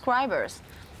many subscribers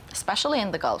especially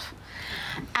in the Gulf.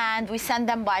 And we send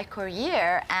them by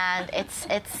courier, and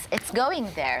it's going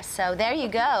there. So there you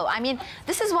go. I mean,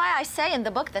 this is why I say in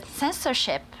the book that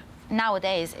censorship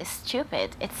nowadays is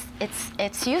stupid.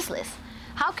 It's useless.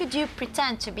 How could you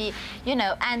pretend to be, you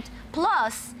know, and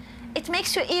plus, it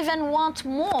makes you even want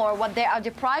more what they are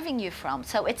depriving you from.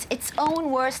 So it's its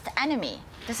own worst enemy.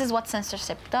 This is what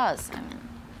censorship does. I mean,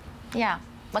 yeah.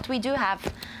 But we do have,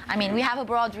 I mean, we have a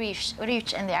broad reach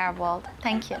in the Arab world.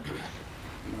 Thank you.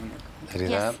 Lady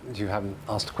Yes. there, you haven't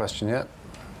asked a question yet.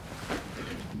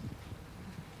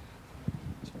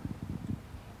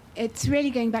 It's really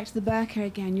going back to the burqa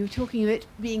again. You were talking of it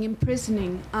being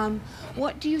imprisoning.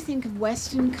 What do you think of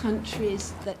Western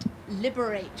countries that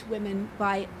liberate women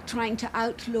by trying to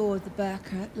outlaw the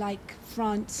burqa, like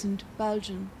France and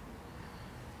Belgium?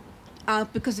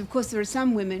 Because, of course, there are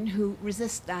some women who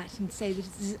resist that and say that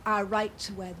it is our right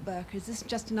to wear the burqa. Is this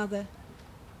just another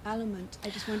element? I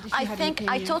just wondered if you had an opinion.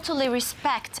 I totally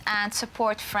respect and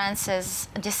support France's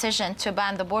decision to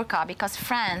ban the burqa, because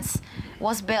France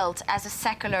was built as a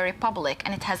secular republic,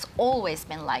 and it has always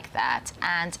been like that,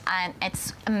 and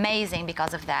it's amazing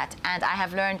because of that, and I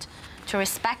have learned to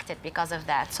respect it because of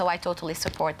that, so I totally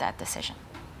support that decision.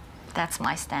 That's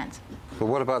my stand. But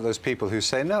what about those people who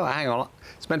say, no, hang on,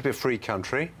 it's meant to be a free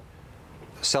country,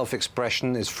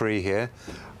 self-expression is free here,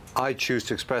 I choose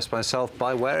to express myself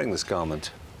by wearing this garment?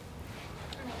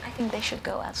 I think they should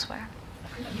go elsewhere.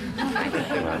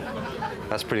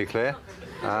 That's pretty clear.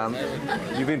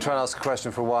 You've been trying to ask a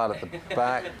question for a while at the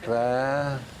back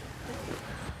there.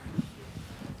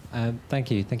 Thank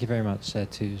you very much to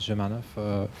Joumana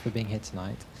for being here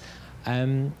tonight.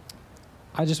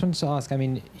 I just wanted to ask, I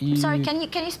mean, you... Sorry, can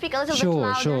you speak a little bit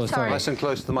louder? Sure, sorry. Nice and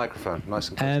close to the microphone, nice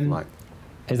and close to the mic.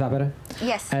 Is that better?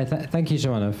 Yes. Thank you,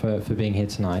 Joumana, for being here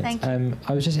tonight. Thank you.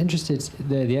 I was just interested,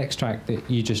 the extract that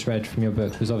you just read from your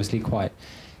book was obviously quite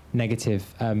negative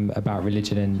about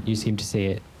religion, and you seem to see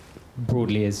it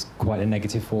broadly as quite a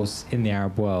negative force in the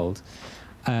Arab world.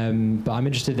 But I'm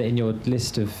interested that in your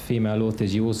list of female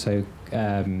authors, you also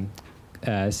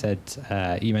said,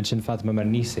 you mentioned Fatima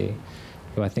Mernissi,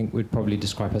 who I think would probably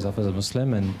describe herself as a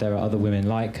Muslim, and there are other women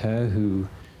like her who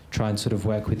try and sort of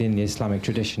work within the Islamic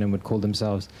tradition and would call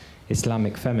themselves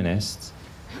Islamic feminists.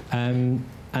 And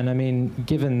I mean,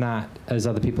 given that, as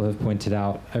other people have pointed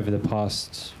out, over the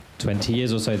past 20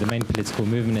 years or so, the main political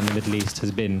movement in the Middle East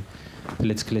has been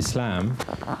political Islam,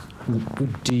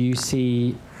 do you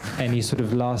see any sort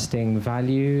of lasting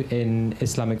value in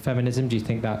Islamic feminism? Do you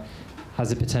think that has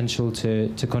the potential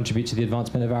to contribute to the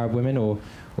advancement of Arab women, or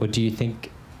do you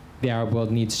think the Arab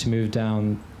world needs to move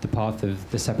down the path of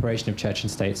the separation of church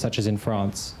and state, such as in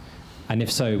France? And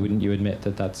if so, wouldn't you admit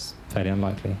that that's fairly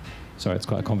unlikely? Sorry, it's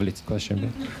quite a convoluted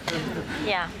question. But.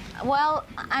 Yeah. Well,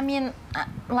 I mean,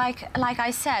 like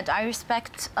I said, I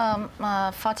respect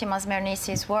Fatima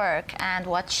Mernissi's work and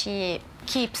what she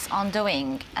keeps on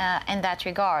doing in that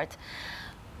regard.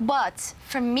 But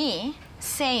for me,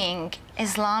 saying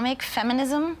Islamic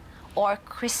feminism or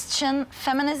Christian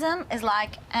feminism is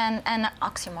like an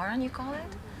oxymoron, you call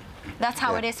it? That's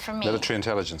how it is for me. Military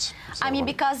intelligence. I mean,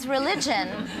 because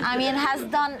religion, I mean, has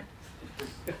done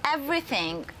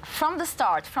everything from the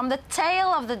start, from the tale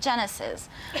of the Genesis,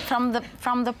 from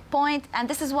the point, and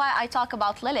this is why I talk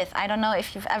about Lilith. I don't know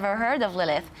if you've ever heard of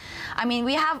Lilith. I mean,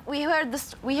 we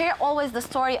hear always the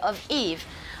story of Eve,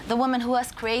 the woman who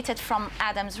was created from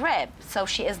Adam's rib, so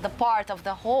she is the part of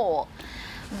the whole.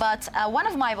 But one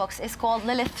of my books is called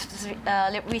Lilith's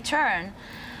Return,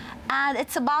 and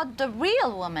it's about the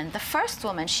real woman, the first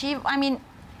woman. I mean,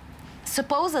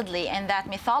 supposedly in that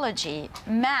mythology,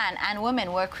 man and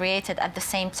women were created at the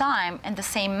same time in the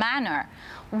same manner.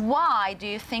 Why do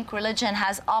you think religion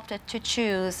has opted to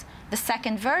choose the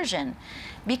second version?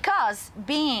 Because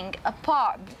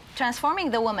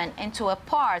transforming the woman into a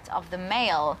part of the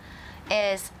male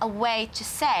is a way to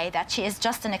say that she is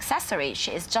just an accessory.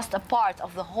 She is just a part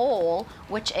of the whole,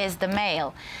 which is the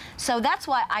male. So that's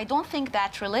why I don't think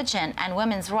that religion and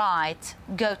women's rights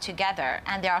go together.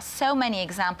 And there are so many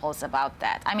examples about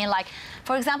that. I mean, like,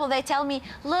 for example, they tell me,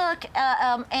 look,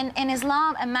 in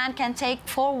Islam, a man can take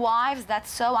 4 wives. That's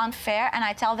so unfair. And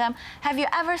I tell them, have you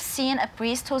ever seen a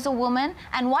priest who's a woman?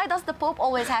 And why does the Pope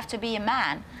always have to be a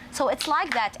man? So it's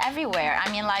like that everywhere.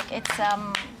 I mean, like, it's...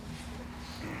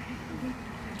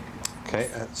 Okay,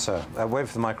 so wait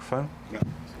for the microphone. Yeah.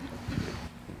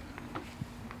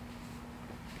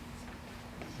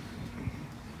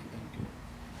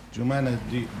 Joumana,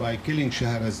 by killing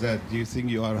Scheherazade, do you think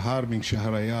you are harming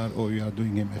Shahrayar or you are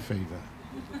doing him a favor?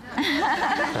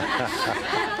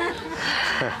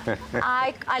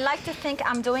 I like to think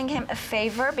I'm doing him a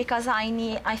favor because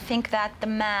I think that the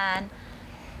man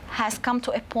has come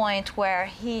to a point where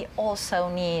he also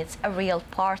needs a real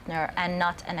partner and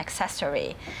not an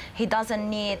accessory. He doesn't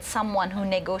need someone who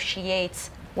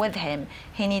negotiates with him.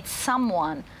 He needs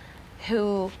someone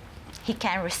who he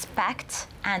can respect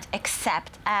and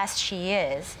accept as she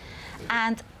is.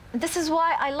 And this is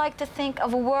why I like to think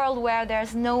of a world where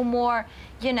there's no more,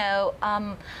 you know,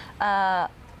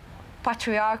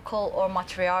 patriarchal or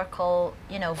matriarchal,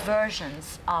 you know,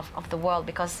 versions of the world,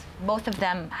 because both of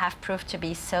them have proved to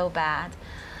be so bad.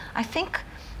 I think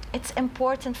it's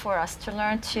important for us to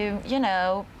learn to, you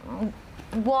know,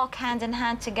 walk hand in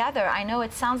hand together. I know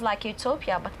it sounds like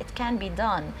utopia, but it can be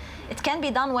done. It can be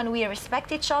done when we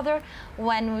respect each other,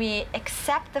 when we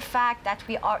accept the fact that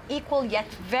we are equal yet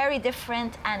very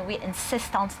different, and we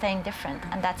insist on staying different,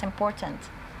 and that's important.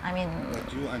 I mean...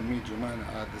 But you and me, Joumana,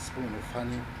 are the spoon of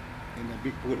honey in a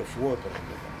big pool of water.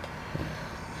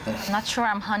 I'm not sure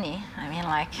I'm honey. I mean,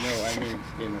 like... No, I mean,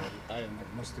 you know, I am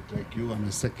agnostic like you. I'm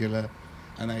a secular,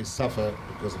 and I suffer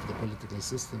because of the political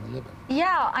system in Lebanon.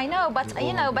 Yeah, I know, but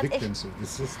you know, but victims of the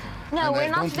system. No, and we're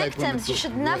not victims. You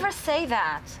should never say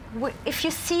that. If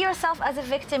you see yourself as a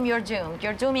victim, you're doomed.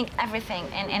 You're dooming everything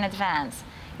in advance.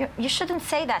 You shouldn't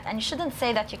say that, and you shouldn't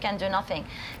say that you can do nothing,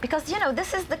 because you know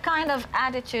this is the kind of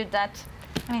attitude that,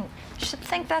 I mean, you should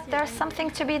think that there's something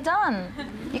to be done.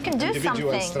 You can do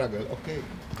Individual something. struggle, okay.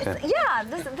 Yeah,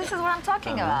 this is what I'm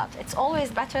talking about. It's always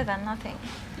better than nothing.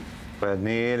 We're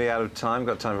nearly out of time.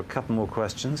 Got time for a couple more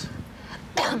questions.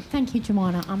 Thank you,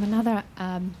 Joumana. I'm another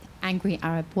angry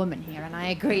Arab woman here, and I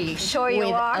agree with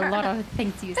a lot of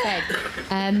things you said.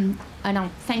 And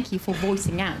I'll thank you for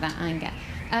voicing out that anger.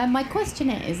 My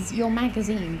question is, your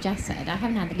magazine, Jasad, I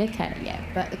haven't had a look at it yet,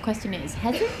 but the question is,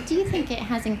 do you think it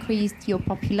has increased your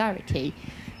popularity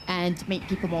and made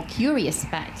people more curious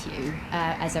about you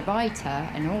as a writer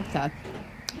and author?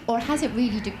 Or has it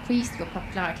really decreased your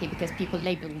popularity because people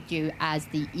labelled you as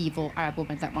the evil Arab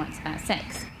woman that writes about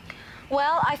sex?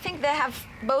 Well, I think they have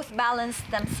both balanced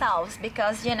themselves,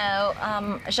 because, you know,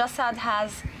 Jasad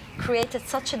has created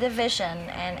such a division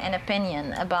and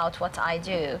opinion about what I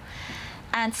do.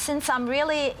 And since I'm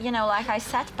really, you know, like I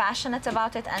said, passionate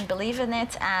about it and believe in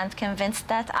it and convinced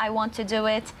that I want to do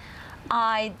it,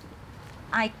 I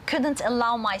couldn't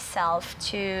allow myself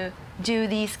to do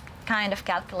these kind of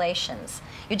calculations.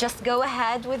 You just go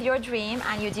ahead with your dream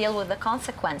and you deal with the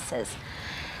consequences.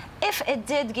 If it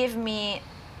did give me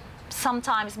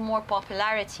sometimes more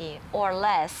popularity or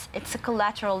less, it's a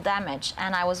collateral damage,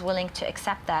 and I was willing to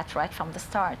accept that right from the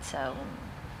start. So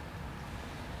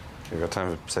we've got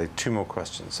time for, say, 2 more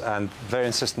questions. And very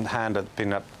insistent hand had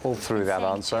been up all through that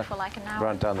answer. For like an hour.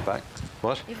 Right down the back.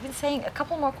 What? You've been saying a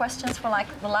couple more questions for like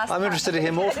the last... I'm interested to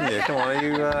hear more from you. Come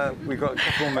on, we've got a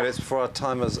couple more minutes before our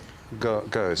timers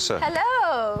goes. So.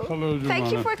 Hello. Hello, Joumana.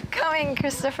 Thank you for coming,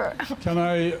 Christopher. Can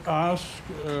I ask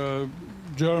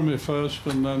Jeremy first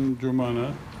and then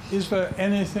Joumana, is there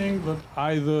anything that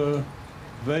either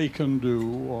they can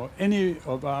do or any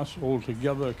of us all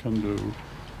together can do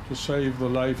to save the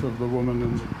life of the woman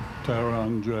in the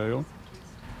Tehran jail?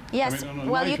 Yes, I mean,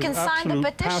 well, you can sign the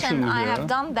petition. I have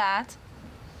done that.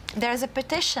 There's a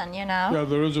petition, you know. Yeah,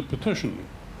 there is a petition.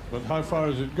 But how far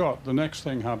has it got? The next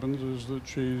thing happens is that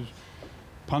she's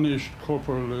punished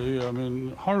corporally, I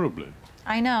mean, horribly.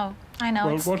 I know.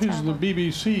 Well, what is the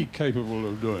BBC capable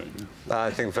of doing? I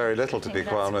think very little, to be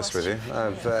quite honest with you.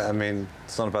 I mean,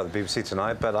 it's not about the BBC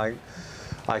tonight, but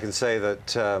I can say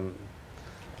that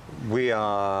we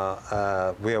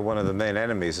are one of the main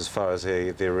enemies as far as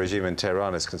the regime in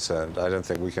Tehran is concerned. I don't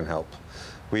think we can help.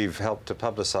 We've helped to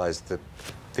publicise the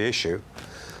issue,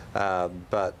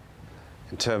 but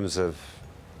in terms of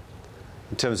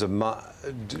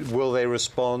will they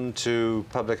respond to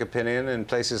public opinion in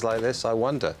places like this? I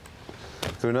wonder.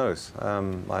 Who knows?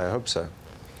 I hope so.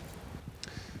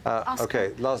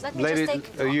 Okay, let me just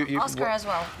take Oscar as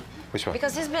well. Which one?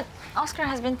 Because Oscar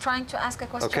has been trying to ask a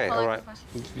question. Okay, all right.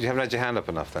 You haven't had your hand up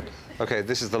enough then. Okay,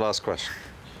 this is the last question.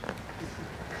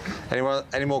 Anyone?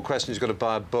 Any more questions? You've got to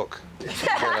buy a book.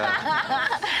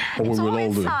 We will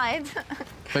all do. Inside.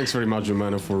 Thanks very much,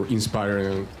 Joumana, for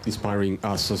inspiring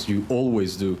us as you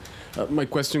always do. My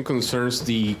question concerns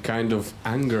the kind of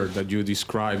anger that you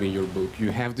describe in your book.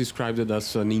 You have described it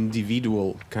as an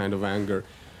individual kind of anger.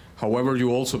 However,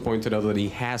 you also pointed out that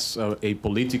it has a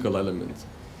political element.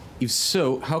 If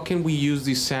so, how can we use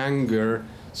this anger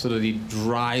so that it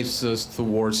drives us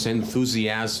towards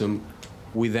enthusiasm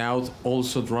without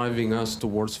also driving us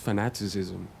towards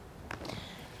fanaticism?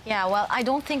 Yeah, well, I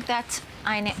don't think that,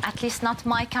 at least not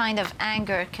my kind of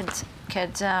anger, could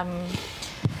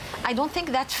I don't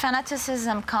think that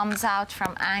fanaticism comes out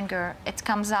from anger. It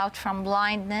comes out from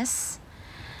blindness.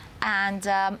 And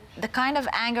the kind of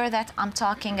anger that I'm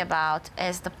talking about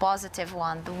is the positive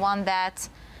one, the one that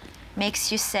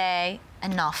makes you say,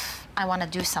 enough, I want to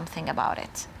do something about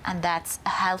it. And that's a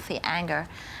healthy anger.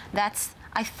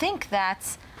 I think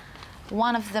that's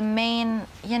one of the main,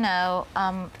 you know,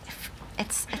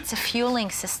 it's a fueling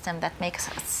system that makes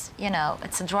us, you know,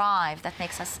 it's a drive that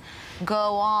makes us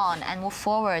go on and move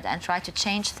forward and try to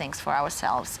change things for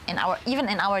ourselves, even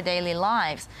in our daily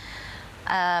lives.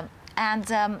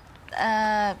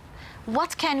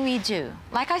 What can we do?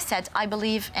 Like I said, I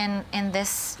believe in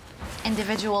this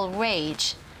individual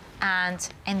rage and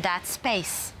in that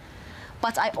space.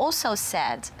 But I also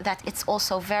said that it's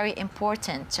also very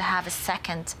important to have a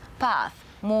second path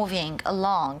moving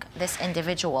along this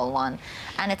individual one.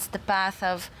 And it's the path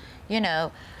of, you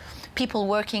know, people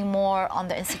working more on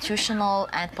the institutional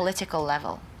and political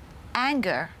level.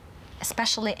 Anger,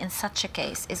 especially in such a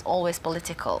case, is always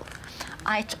political.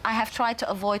 I have tried to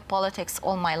avoid politics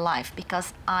all my life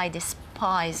because I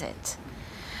despise it.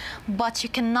 But you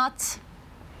cannot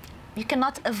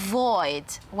avoid,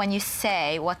 when you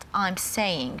say what I'm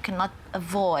saying, you cannot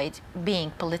avoid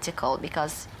being political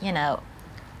because, you know,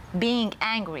 being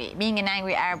an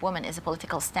angry Arab woman is a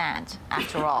political stand,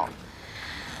 after all.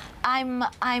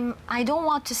 I don't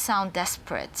want to sound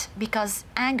desperate because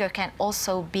anger can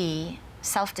also be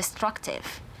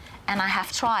self-destructive. And I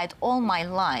have tried all my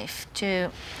life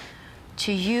to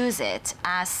use it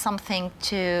as something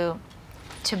to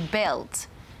build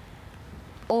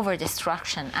over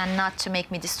destruction and not to make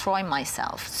me destroy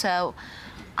myself. So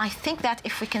I think that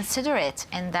if we consider it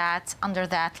under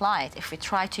that light, if we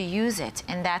try to use it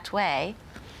in that way,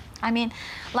 I mean,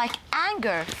 like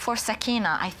anger for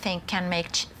Sakina, I think can make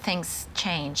things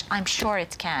change. I'm sure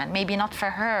it can. Maybe not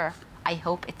for her. I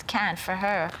hope it can for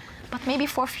her. But maybe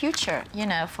for future, you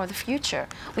know, for the future.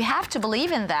 We have to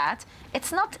believe in that.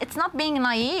 It's not being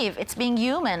naive, it's being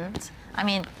human. I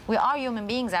mean, we are human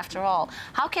beings after all.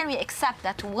 How can we accept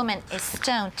that a woman is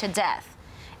stoned to death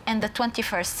in the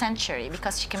 21st century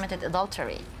because she committed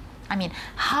adultery? I mean,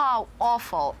 how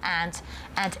awful and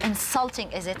insulting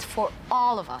is it for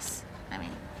all of us? I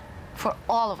mean, for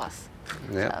all of us.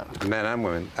 Yeah, so. Men and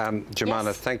women. Joumana,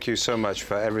 yes. Thank you so much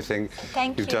for everything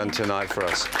you've done tonight for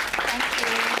us.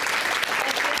 Thank you.